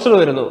മോൺസ്റ്റർ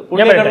വരുന്നു,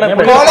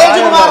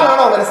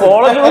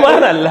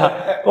 കോളേജുമാരല്ല,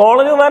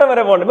 കോളേജുമാരെ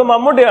വരെ പോകണ്ട. ഇപ്പൊ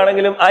മമ്മൂട്ടി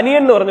ആണെങ്കിലും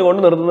അനിയൻ എന്ന് പറഞ്ഞ്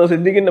കൊണ്ട് നിർത്തുന്നത്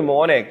സിദ്ദിഖിന്റെ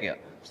മോനെയൊക്കെയാ.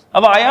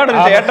 അപ്പൊ അയാളുടെ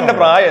ചേട്ടന്റെ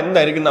പ്രായം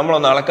എന്തായിരിക്കും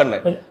നമ്മളൊന്ന് അളക്കണ്ടേ?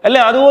 അല്ലെ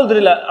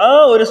അതുപോലത്തെ ആ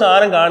ഒരു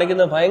സാധനം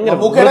കാണിക്കുന്നത് ഭയങ്കര.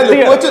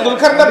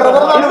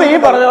 ഇപ്പൊ ഈ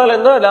പറഞ്ഞ പോലെ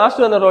എന്താ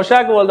ലാസ്റ്റ് വന്ന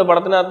റോഷാക്ക് പോലത്തെ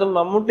പടത്തിനകത്ത്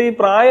മമ്മൂട്ടി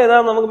പ്രായം ഏതാ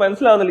നമുക്ക്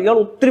മനസ്സിലാവുന്നില്ല. ഇയാൾ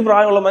ഒത്തിരി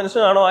പ്രായമുള്ള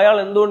മനുഷ്യനാണോ? അയാൾ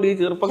എന്തുകൊണ്ട് ഈ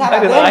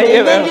ചെറുപ്പക്കാരി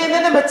നായികയെ വേണം?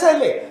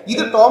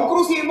 ഇല്ല, ടോം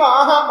ക്രൂസ്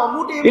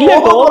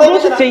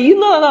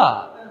ചെയ്യുന്നതാ.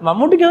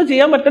 മമ്മൂട്ടിക്ക് അത്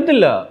ചെയ്യാൻ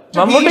പറ്റത്തില്ല.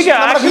 മമ്മൂട്ടിക്ക്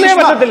ആക്ഷനേ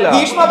പറ്റത്തില്ല.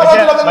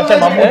 പക്ഷെ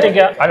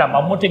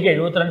മമ്മൂട്ടിക്ക്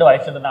 72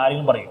 വയസ്സിൽ തന്നെ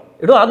ആരെങ്കിലും പറയും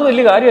ഇടോ അത്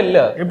വലിയ കാര്യമല്ല.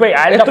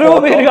 എത്രയോ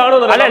പേര്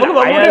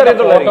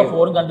കാണുന്നുണ്ട്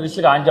ഫോറിൻ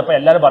കൺട്രീസിൽ കാണിച്ചപ്പോ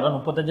എല്ലാരും പറഞ്ഞു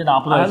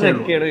 35-40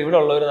 വയസ്സൊക്കെയാണ് ഇവിടെ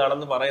ഉള്ളവർ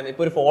നടന്ന് പറയുന്നത്.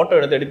 ഇപ്പൊ ഒരു ഫോട്ടോ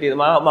എടുത്ത് എഡിറ്റ് ചെയ്ത്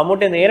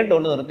മമ്മൂട്ടിയെ നേരിട്ട്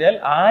കൊണ്ട് നിർത്തിയാൽ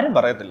ആരും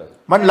പറയത്തില്ല.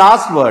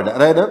 ലാസ്റ്റ് വേർഡ്,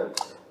 അതായത്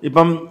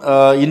ഇപ്പം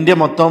ഇന്ത്യ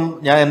മൊത്തം,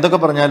 ഞാൻ എന്തൊക്കെ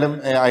പറഞ്ഞാലും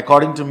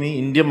അക്കോർഡിംഗ് ടു മീ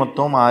ഇന്ത്യ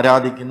മൊത്തം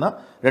ആരാധിക്കുന്ന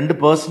രണ്ട്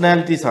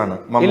പേഴ്സണാലിറ്റീസ് ആണ്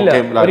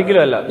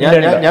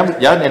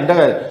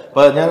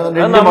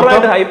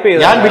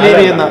ഞാൻ ബിലീവ്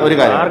ചെയ്യുന്ന ഒരു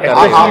കാര്യം.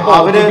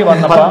 അവര്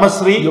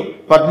പത്മശ്രീ,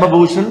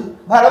 പത്മഭൂഷൺ,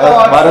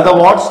 ഭാരത്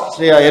അവാർഡ്സ്,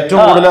 ഏറ്റവും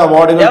കൂടുതൽ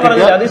അവാർഡുകൾ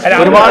കിട്ടിയ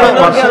ഒരുപാട്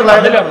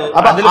വർഷങ്ങളായിട്ട്.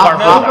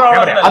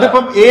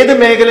 അതിപ്പം ഏത്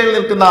മേഖലയിൽ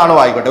നിൽക്കുന്ന ആളോ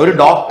ആയിക്കോട്ടെ, ഒരു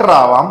ഡോക്ടർ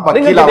ആവാം,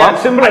 വക്കീലാവാം,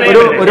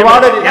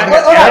 ഒരുപാട്.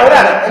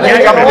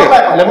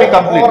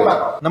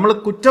 നമ്മൾ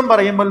കുറ്റം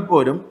പറയുമ്പോൾ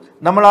പോലും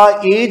നമ്മൾ ആ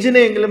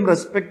ഏജിനെങ്കിലും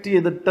റെസ്പെക്ട്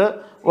ചെയ്തിട്ട്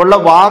ഉള്ള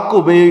വാക്ക്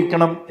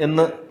ഉപയോഗിക്കണം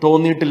എന്ന്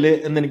തോന്നിയിട്ടില്ലേ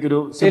എന്ന് എനിക്കൊരു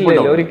സിമ്പിൾ.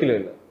 ഒരിക്കലും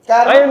ഇല്ല.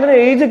 എന്തിനാ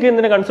ഏജ് ഒക്കെ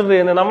എന്തിനാ കൺസിഡർ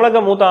ചെയ്യുന്നത്? നമ്മളൊക്കെ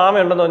മൂത്ത ആമ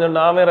ഉണ്ടെന്ന്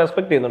പറഞ്ഞിട്ടുണ്ട്, ആമയെ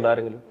റെസ്പെക്ട് ചെയ്യുന്നുണ്ട്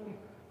ആരെങ്കിലും?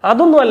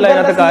 അതൊന്നും അല്ല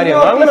അതിനകത്ത് കാര്യം.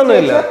 അങ്ങനൊന്നും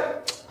ഇല്ല.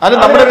 അത്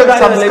നമ്മുടെ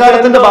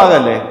സംസ്കാരത്തിന്റെ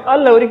ഭാഗമല്ലേ?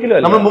 അല്ല, ഒരിക്കലും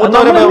അല്ല.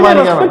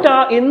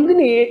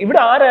 എന്തിന് ഇവിടെ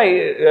ആരായി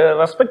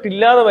റെസ്പെക്ട്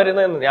ഇല്ലാതെ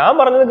വരുന്നതെന്ന് ഞാൻ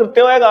പറഞ്ഞത്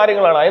കൃത്യമായ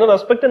കാര്യങ്ങളാണ്. അതിന്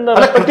റെസ്പെക്ട് എന്താ?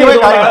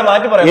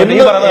 മാറ്റി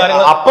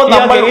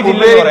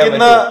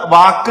പറയുന്ന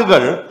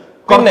വാക്കുകൾ.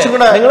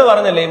 നിങ്ങൾ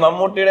പറഞ്ഞല്ലേ ഈ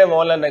മമ്മൂട്ടിയുടെ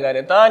മോഹൻലാലിന്റെ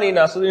കാര്യം. താൻ ഈ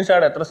നസുദ്ദീൻ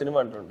ഷായുടെ എത്ര സിനിമ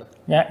കണ്ടിട്ടുണ്ട്?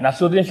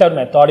 നസുദ്ദീൻ ഷാ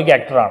മെത്തോഡിക്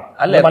ആക്ടറാണ്.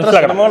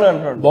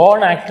 ബോൺ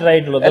ആക്ടർ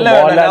ആയിട്ടുള്ളത്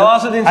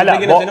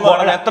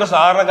എത്ര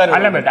സാധാരണക്കാരും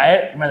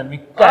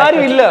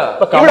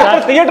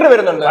തിയേറ്ററിൽ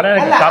വരുന്നുണ്ട്.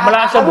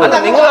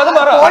 നിങ്ങൾ അത്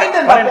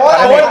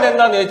പോയിന്റ്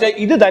എന്താന്ന് ചോദിച്ചാൽ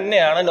ഇത്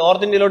തന്നെയാണ്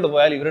നോർത്ത് ഇന്ത്യയിലോട്ട്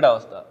പോയാൽ ഇവരുടെ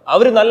അവസ്ഥ.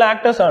 അവര് നല്ല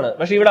ആക്ടേഴ്സ് ആണ്,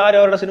 പക്ഷെ ഇവിടെ ആരും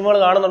അവരുടെ സിനിമകൾ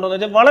കാണുന്നുണ്ടോ എന്ന്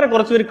വെച്ചാൽ വളരെ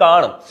കുറച്ച് പേര്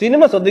കാണും.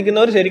 സിനിമ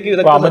ശ്രദ്ധിക്കുന്നവർ ശരിക്കും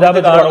ഇതൊക്കെ.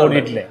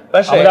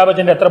 പക്ഷേ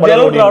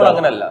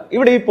അങ്ങനല്ല.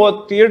 ഇവിടെ ഈ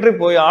തിയേറ്ററിൽ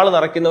പോയി ആള്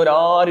നിറയ്ക്കുന്നവർ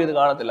ആരും ഇത്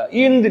കാണത്തില്ല.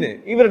 എന്തിന്?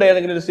 ഇവരുടെ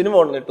ഏതെങ്കിലും ഒരു സിനിമ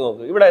കൊണ്ട് ഇട്ട്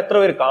നോക്ക്, ഇവിടെ എത്ര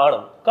പേര്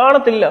കാണും?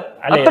 കാണത്തില്ല.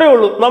 അത്രേ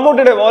ഉള്ളൂ.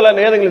 മമ്മൂട്ടിയുടെ പോലെ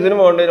ഏതെങ്കിലും സിനിമ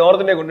കൊണ്ട്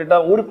നോർത്ത് ഇന്ത്യ കൊണ്ടിട്ടാ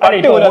ഒരു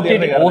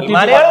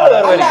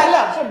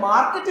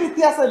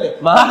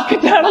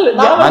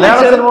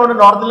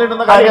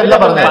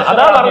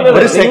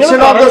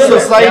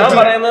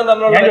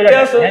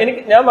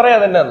ഞാൻ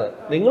പറയാതെ തന്നെയാണ്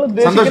നിങ്ങൾ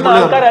ഉദ്ദേശിക്കുന്ന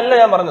ആൾക്കാരല്ല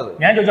ഞാൻ പറഞ്ഞത്.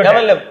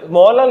 ഞാനല്ല,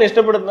 മോഹൻലാലിനെ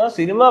ഇഷ്ടപ്പെടുന്ന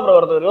സിനിമാ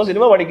പ്രവർത്തകരോ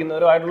സിനിമ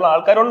പഠിക്കുന്നവരോ ആയിട്ടുള്ള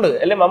ആൾക്കാരുണ്ട്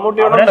അല്ലെ?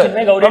 മമ്മൂട്ടിയോടുണ്ട്.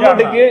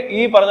 മമ്മൂട്ടിക്ക്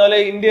ഈ പറഞ്ഞ പോലെ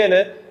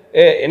ഇന്ത്യയില്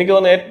എനിക്ക്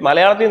തോന്നുന്നു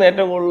മലയാളത്തിൽ നിന്ന്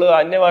ഏറ്റവും കൂടുതൽ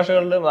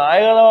അന്യഭാഷകളുടെ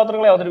നായക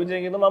കഥാപാത്രങ്ങളെ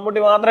അവതരിപ്പിച്ചിരിക്കുന്നത് മമ്മൂട്ടി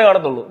മാത്രമേ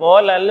കാണത്തുള്ളൂ.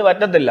 മോഹൻലാലിന്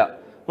പറ്റത്തില്ല.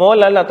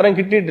 മോഹൻലാലിന് അത്രയും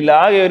കിട്ടിയിട്ടില്ല.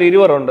 ആകെ ഒരു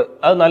 20 ഉണ്ട്.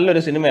 അത്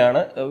നല്ലൊരു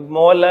സിനിമയാണ്.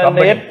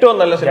 മോഹൻലാലിന്റെ ഏറ്റവും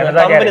നല്ല സിനിമ.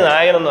 കമ്പനി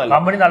നായകനൊന്നും അല്ല,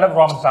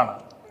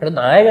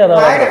 നായക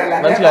കഥാപാത്രം.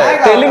 മനസ്സിലായോ?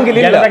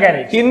 തെലുങ്കിലില്ല,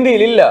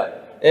 ഹിന്ദിയിലില്ല.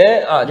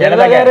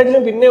 ജനതാ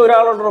ഗാരേജിലും പിന്നെ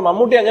ഒരാളുണ്ടോ.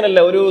 മമ്മൂട്ടി അങ്ങനല്ല.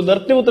 ഒരു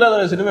ദർത്തിപുത്ര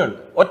എന്ന സിനിമയുണ്ട്,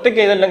 ഒറ്റയ്ക്ക്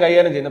ഇതെല്ലാം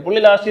കൈകാര്യം ചെയ്യുന്നത്. പുള്ളി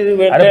ലാസ്റ്റ്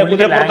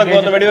കുതിരപ്പുറത്തൊക്കെ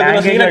വന്ന്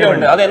വെടിവെക്കുന്ന സീനൊക്കെ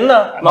ഉണ്ട്. അതെന്നാ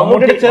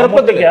മമ്മൂട്ടിയുടെ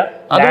ചെറുപ്പത്തില്.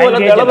 അതുപോലെ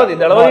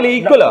ദളപതിയിൽ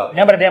ഈക്വലാ.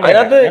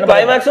 അതിനകത്ത്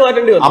ക്ലൈമാക്സ്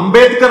മാറ്റേണ്ടി വന്നു.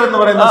 അംബേദ്കർ എന്ന്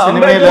പറയുന്ന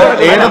സിനിമയില്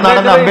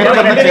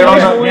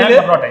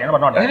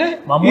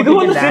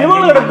ഇതുപോലെ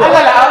സിനിമകൾ എടുക്കും.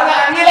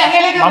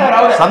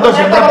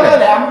 സന്തോഷം.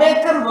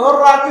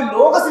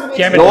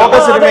 ലോക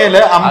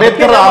സിനിമയില്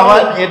അംബേദ്കർ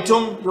ആവാൻ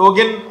ഏറ്റവും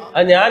യോഗ്യൻ.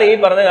 ഞാൻ ഈ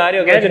പറഞ്ഞ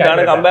കാര്യമൊക്കെ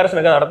വെച്ചിട്ടാണ് കമ്പാരിസൺ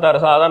ഒക്കെ നടത്താറ്.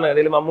 സാധാരണ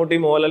ഗതിയിൽ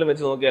മമ്മൂട്ടിയും മോഹൻലാലും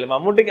വെച്ച് നോക്കിയാൽ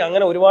മമ്മൂട്ടിക്ക്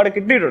അങ്ങനെ ഒരുപാട്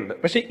കിട്ടിയിട്ടുണ്ട്.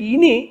 പക്ഷെ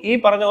ഇനി ഈ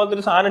പറഞ്ഞ പോലത്തെ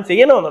ഒരു സാധനം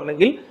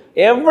ചെയ്യണമെന്നുണ്ടെങ്കിൽ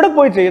എവിടെ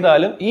പോയി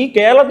ചെയ്താലും ഈ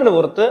കേരളത്തിന്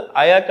പുറത്ത്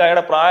അയാൾക്ക്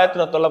അയാളുടെ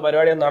പ്രായത്തിനൊത്തുള്ള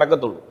പരിപാടിയെ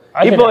നടക്കത്തുള്ളൂ.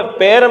 ഇപ്പൊ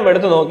പേരം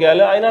എടുത്ത് നോക്കിയാൽ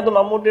അതിനകത്ത്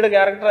മമ്മൂട്ടിയുടെ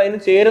ക്യാരക്ടർ അതിന്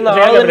ചേരുന്ന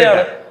ആൾ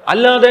തന്നെയാണ്.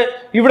 അല്ലാതെ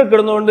ഇവിടെ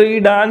കിടന്നുകൊണ്ട് ഈ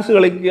ഡാൻസ്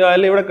കളിക്കുക,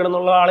 അല്ലെ ഇവിടെ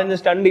കിടന്നുള്ള ആളിനെ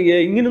സ്റ്റണ്ട്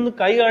ചെയ്യുക, ഇങ്ങനൊന്നും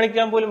കൈ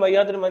കാണിക്കാൻ പോലും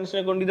വയ്യാത്തൊരു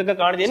മനുഷ്യനെ കൊണ്ട് ഇതൊക്കെ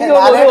കാണിച്ചു.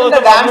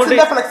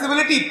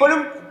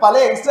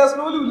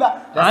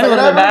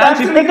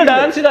 ഇപ്പോഴത്തെ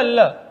ഡാൻസ് ഇതല്ല.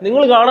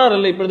 നിങ്ങൾ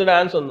കാണാറില്ല ഇപ്പോഴത്തെ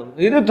ഡാൻസ് ഒന്നും.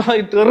 ഇത്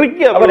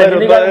തെറിക്കുക,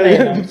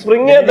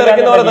 സ്പ്രിംഗ്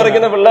തെറിക്കുന്ന പോലെ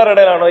തെറിക്കുന്ന പിള്ളേരുടെ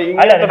ഇടയിലാണോ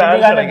ഇങ്ങനത്തെ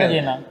ഡാൻസ്?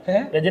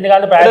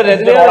 രജനീകാന്തിന്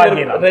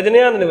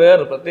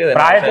വേറെ പ്രത്യേകത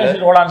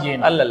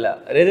അല്ലല്ല.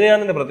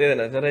 രജനീകാന്തിന്റെ പ്രത്യേകത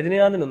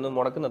രജനീകാന്തിനൊന്നും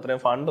മുടക്കുന്ന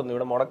അത്രയും ഫണ്ടൊന്നും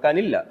ഇവിടെ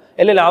മുടക്കാനില്ല.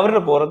 അല്ലെങ്കിൽ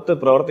അവരുടെ പുറത്ത്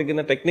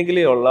പ്രവർത്തിക്കുന്ന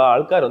ടെക്നിക്കലി ഉള്ള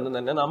ആൾക്കാരൊന്നും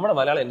തന്നെ നമ്മുടെ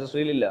മലയാള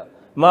ഇൻഡസ്ട്രിയിലില്ല.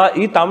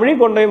 ഈ തമിഴിൽ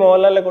കൊണ്ടുപോയി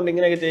മോഹൻലാലിനെ കൊണ്ട്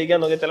ഇങ്ങനെയൊക്കെ ചെയ്യിക്കാൻ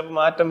നോക്കിയാൽ ചിലപ്പോൾ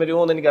മാറ്റം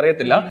വരുമോ എന്ന്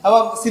എനിക്കറിയത്തില്ല.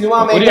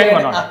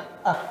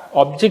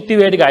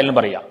 ഒബ്ജക്റ്റീവായിട്ട് കാര്യം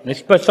പറയാം,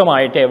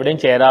 നിഷ്പക്ഷമായിട്ട് എവിടെയും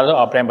ചേരാതെ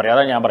അഭിപ്രായം പറയാം.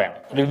 അതാണ് ഞാൻ പറയാം.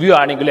 റിവ്യൂ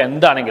ആണെങ്കിലും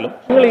എന്താണെങ്കിലും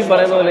നിങ്ങൾ ഈ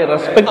പറയുന്ന പോലെ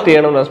റെസ്പെക്ട്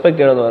ചെയ്യണം എന്ന്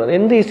പറയുന്നത്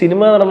എന്ത്? ഈ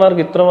സിനിമാ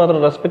നടന്മാർക്ക് ഇത്രമാത്രം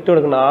റെസ്പെക്ട്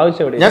കൊടുക്കേണ്ട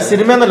ആവശ്യം എവിടെ? ഞാൻ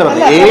സിനിമ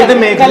ഏത്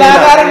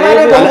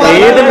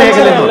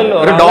മേഖലയിലും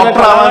ഒരു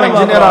ഡോക്ടർ ആവാം,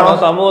 എഞ്ചിനീയർ ആവാം,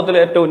 സമൂഹത്തിലെ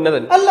ഏറ്റവും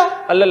ഉന്നതൻ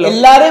അല്ലല്ലോ.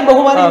 എല്ലാരെയും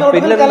ബഹുമാനിക്കും.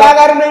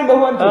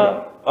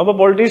 അപ്പൊ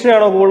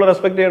പൊളിറ്റീഷ്യനാണോ കൂടുതൽ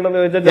റെസ്പെക്ട് ചെയ്യേണ്ടത്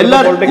ചോദിച്ചാൽ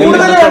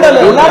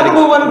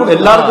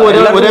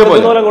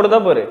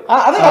കൊടുത്താൽ പോരെ?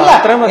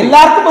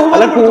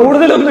 അല്ല,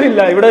 കൂടുതലൊന്നും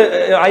ഇല്ല. ഇവിടെ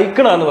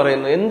ഐക്കണാന്ന്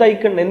പറയുന്നത്. എന്ത്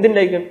ഐക്കൺ? എന്തിന്റെ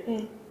ഐക്കൺ?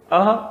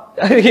 ആഹാ,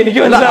 എനിക്ക്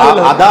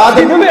മനസ്സിലാവില്ല.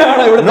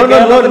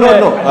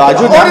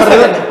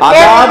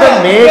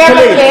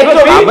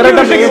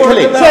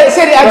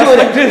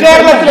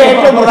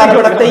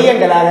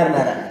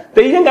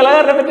 തെയ്യം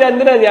കലാകാരനെ പറ്റി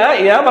എന്തിനാ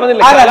ഞാൻ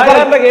പറഞ്ഞില്ല.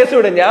 കലാകാരന്റെ കേസ്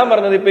ഇവിടെ ഞാൻ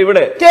പറഞ്ഞത് ഇപ്പൊ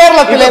ഇവിടെ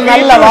കേരളത്തിലെ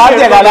നല്ല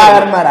വാദ്യ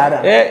കലാകാരന്മാരാണ്.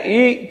 ഈ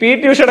പി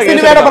ടി ഉഷയുടെ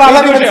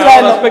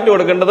റെസ്പെക്ട്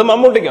കൊടുക്കേണ്ടത്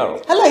മമ്മൂട്ടിക്കാണോ?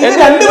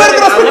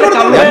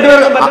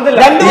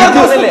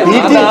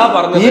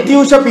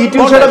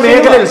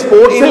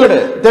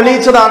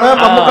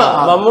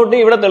 മമ്മൂട്ടി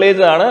ഇവിടെ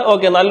തെളിയിച്ചതാണ്.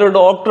 ഓക്കെ, നല്ലൊരു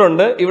ഡോക്ടർ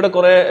ഉണ്ട്, ഇവിടെ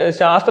കുറെ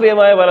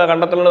ശാസ്ത്രീയമായ പല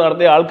കണ്ടെത്തലുകൾ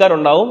നടത്തിയ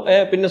ആൾക്കാരുണ്ടാവും,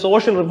 പിന്നെ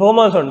സോഷ്യൽ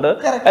റിഫോമേഴ്സ് ഉണ്ട്,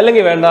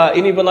 അല്ലെങ്കിൽ വേണ്ട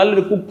ഇനിയിപ്പോ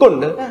നല്ലൊരു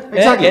കുക്കുണ്ട്,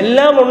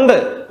 എല്ലാം ഉണ്ട്.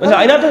 പക്ഷെ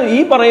അതിനകത്ത് ഈ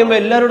പറയുമ്പോ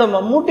എല്ലാവരുടെ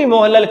മമ്മൂട്ടി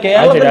മോഹൻലാൽ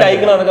കേരളത്തിന്റെ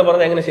ഐക്കണമെന്നൊക്കെ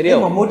പറഞ്ഞാൽ എങ്ങനെ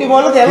ശരിയാവും? മമ്മൂട്ടി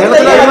മോഹൻലാൽ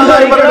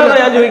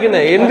ഞാൻ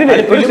ചോദിക്കുന്നത് എന്തിന്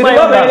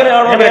സിനിമാ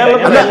മേഖലയാണോ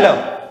കേരളത്തിലെല്ലാം?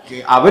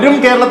 അവരും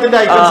കേരളത്തിന്റെ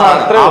ഐക്കൺസ്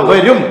ആണ്.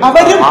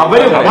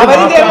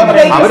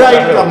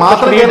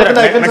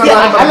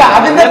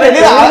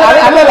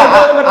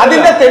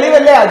 അതിന്റെ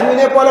തെളിവല്ലേ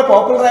അജുവിനെ പോലെ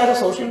പോപ്പുലർ ആയ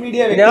സോഷ്യൽ മീഡിയ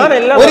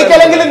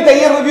ഒരിക്കലെങ്കിലും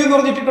തെയ്യം റിവ്യൂ എന്ന്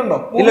പറഞ്ഞിട്ടിട്ടുണ്ടോ?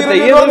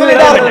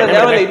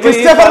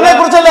 ക്രിസ്റ്റഫറിനെ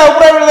കുറിച്ചല്ലേ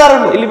അഭിപ്രായം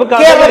എഴുതാറുള്ളൂ.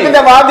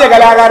 കേരളത്തിന്റെ വാദ്യ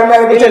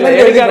കലാകാരന്മാരെ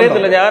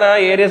എനിക്കറിയത്തില്ല, ഞാൻ ആ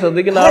ഏരിയ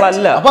ശ്രദ്ധിക്കുന്ന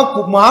ആളല്ല. അപ്പൊ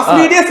മാസ്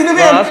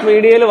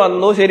മീഡിയയിൽ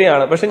വന്നു,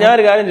 ശരിയാണ്. പക്ഷെ ഞാൻ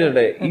ഒരു കാര്യം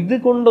ചെയ്യട്ടെ, ഇത്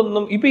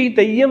കൊണ്ടൊന്നും ഇപ്പൊ ഈ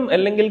തെയ്യം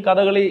അല്ലെങ്കിൽ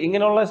കഥകളി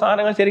ഇങ്ങനെയുള്ള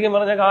സാധനങ്ങൾ ശരിക്കും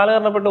പറഞ്ഞാൽ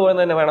കാലഹരണപ്പെട്ടു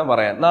പോയെന്ന് തന്നെ വേണം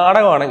പറയാൻ.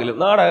 നാടകമാണെങ്കിലും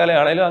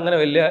നാടകകലയാണെങ്കിലും അങ്ങനെ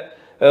വലിയ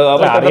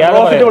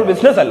പ്രോഫിറ്റബിൾ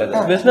ബിസിനസ് അല്ലല്ലോ.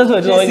 ബിസിനസ്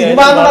വെച്ച്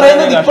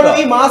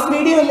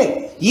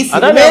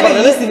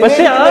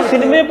പക്ഷെ ആ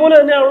സിനിമയെ പോലെ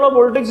തന്നെയാണല്ലോ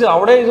പൊളിറ്റിക്സ്.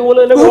 അവിടെ ഇതുപോലെ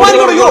തന്നെ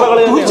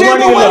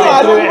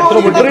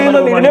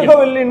ഇതിനൊക്കെ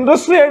വലിയ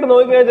ഇൻഡസ്ട്രി ആയിട്ട്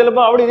നോക്കിയാൽ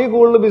ചിലപ്പോ അവിടെ ഇനി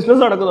കൂടുതൽ ബിസിനസ്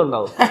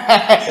നടക്കുന്നുണ്ടാവും.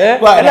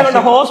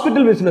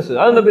 ഹോസ്പിറ്റൽ ബിസിനസ്,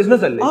 അതെന്താ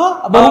ബിസിനസ് അല്ലേ?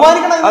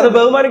 അത്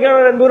ബഹുമാനിക്കാൻ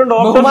എന്തോരം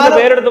ഡോക്ടേഴ്സിന്റെ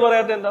പേരെടുത്ത്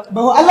പറയാത്ത എന്താ?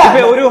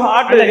 ഒരു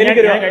ഹാർട്ട്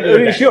എനിക്കൊരു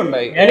ഇഷ്യൂ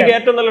ഉണ്ടായി, എനിക്ക്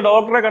ഏറ്റവും നല്ല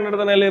ഡോക്ടറെ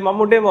കണ്ടെടുത്തല്ലേ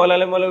മമ്മൂട്ടിയെ പോലെ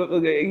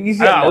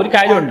ഈസി ഒരു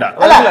കാര്യമുണ്ട്.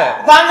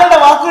 താങ്കളുടെ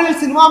വാക്കുകളിൽ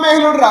സിനിമാ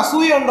മേഖലയോട് ഒരു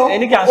അസൂയുണ്ടോ?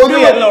 എനിക്ക്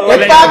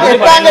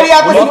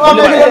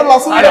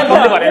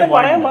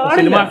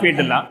സിനിമാ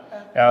ഫീൽഡില്ല,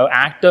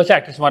 ആക്ടേഴ്സ്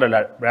ആക്ട്രസ്മാരല്ല,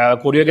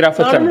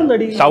 കൊറിയോഗ്രാഫേഴ്സ് ഉണ്ട്,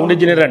 സൗണ്ട്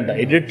എഞ്ചിനീയർ ഉണ്ട്,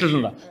 എഡിറ്റർ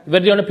ഉണ്ട്.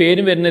 ഇവരുടെ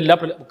പേരും വരുന്നില്ല,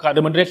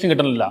 റെമ്യൂണറേഷൻ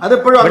കിട്ടുന്നില്ല.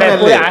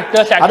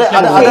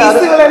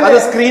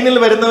 സ്ക്രീനിൽ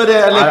വരുന്നവര്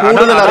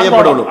കൂടുതൽ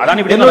അറിയപ്പെടുള്ളൂ.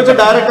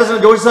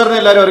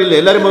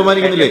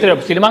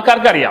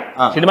 സിനിമാക്കാർക്ക് അറിയാം,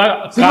 സിനിമ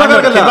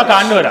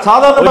കാണുന്നവരാ.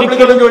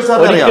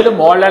 ഒരിക്കലും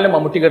മോഹൻലാലും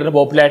മമ്മൂട്ടിയുടെ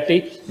പോപ്പുലാരിറ്റി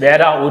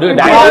വേറെ ഒരു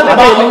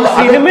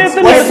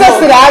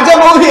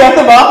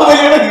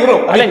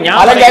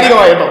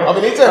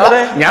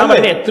ഞാൻ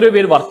പറഞ്ഞ എത്രയോ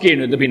പേര് വർക്ക് ചെയ്യുന്നു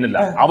ഇത് പിന്നില്ല,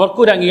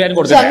 അവർക്കൊരു അംഗീകാരം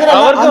കൊടുക്കണം.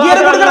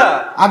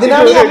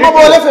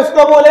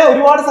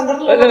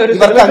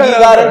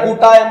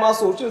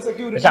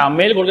 പക്ഷെ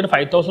അമ്മയിൽ കൊടുക്കുന്ന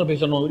 5,000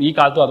 rupees ഒന്നും ഈ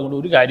കാലത്തും അതുകൊണ്ട്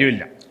ഒരു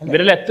കാര്യമില്ല.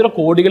 ഇവരെല്ലാം എത്ര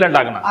കോടികൾ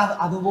ഉണ്ടാക്കണം.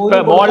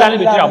 മോഹൻലാലിന്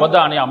പറ്റിയ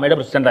അബദ്ധമാണ് ഈ അമ്മയുടെ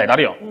പ്രസിഡന്റ് ആയത്,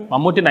 അറിയോ?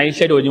 മമ്മൂട്ടി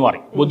നൈസായിട്ട് ഒഴിഞ്ഞു മാറി,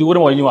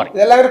 ബുദ്ധിപൂർവ്വം ഒഴിഞ്ഞു മാറി.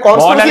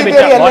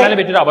 മോഹൻലാലിന്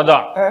പറ്റിയൊരു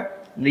അബദ്ധമാണ്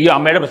ഈ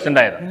അമ്മയുടെ പ്രസിഡന്റ്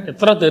ആയത്.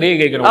 എത്ര തെറിയ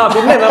കേൾക്കണം.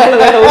 പിന്നെ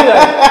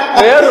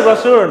വേറൊരു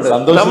പ്രശ്നമുണ്ട്.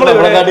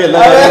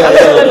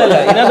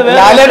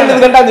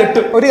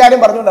 ഒരു കാര്യം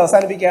പറഞ്ഞുകൊണ്ട്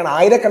അവസാനിപ്പിക്കുകയാണ്.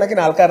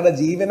 ആയിരക്കണക്കിന് ആൾക്കാരുടെ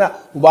ജീവന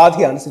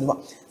ഉപാധിയാണ് സിനിമ.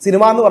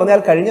 സിനിമ എന്ന് പറഞ്ഞാൽ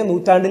കഴിഞ്ഞ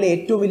നൂറ്റാണ്ടിലെ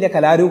ഏറ്റവും വലിയ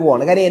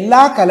കലാരൂപമാണ്. കാര്യം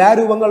എല്ലാ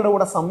കലാരൂപങ്ങളുടെ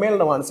കൂടെ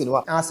സമ്മേളനമാണ് സിനിമ.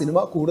 ആ സിനിമ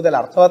കൂടുതൽ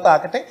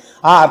അർത്ഥവത്താക്കട്ടെ.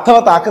 ആ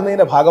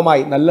അർത്ഥവത്താക്കുന്നതിന്റെ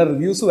ഭാഗമായി നല്ല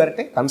റിവ്യൂസ്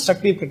വരട്ടെ,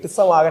 കൺസ്ട്രക്റ്റീവ്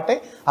ക്രിറ്റിസം ആകട്ടെ.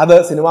 അത്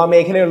സിനിമാ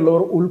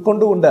മേഖലയിലുള്ളവർ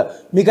ഉൾക്കൊണ്ടുകൊണ്ട്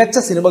മികച്ച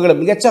സിനിമകളും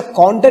മികച്ച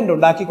കോണ്ടന്റ്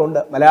ഉണ്ടാക്കിക്കൊണ്ട്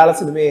മലയാള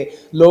സിനിമയെ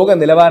ലോക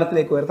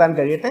നിലവാരത്തിലേക്ക് ഉയർത്താൻ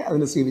കഴിയട്ടെ.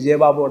 അതിന് ശ്രീ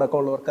വിജയബാബു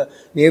അടക്കമുള്ളവർക്ക്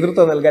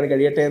നേതൃത്വം നൽകാൻ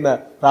കഴിയട്ടെ എന്ന്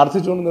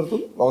പ്രാർത്ഥിച്ചുകൊണ്ട്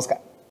നിർത്തുന്നു.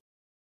 നമസ്കാരം.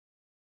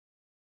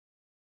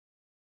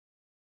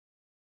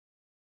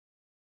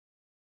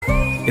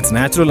 It's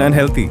natural and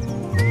healthy.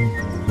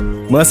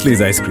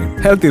 Merciless ice cream.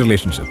 Healthy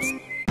relationships.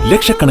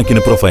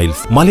 ലക്ഷക്കണക്കിന്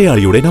പ്രൊഫൈൽസ്,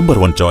 മലയാളിയുടെ നമ്പർ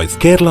 1 ചോയ്സ്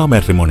കേരള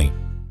മാട്രിമോണി.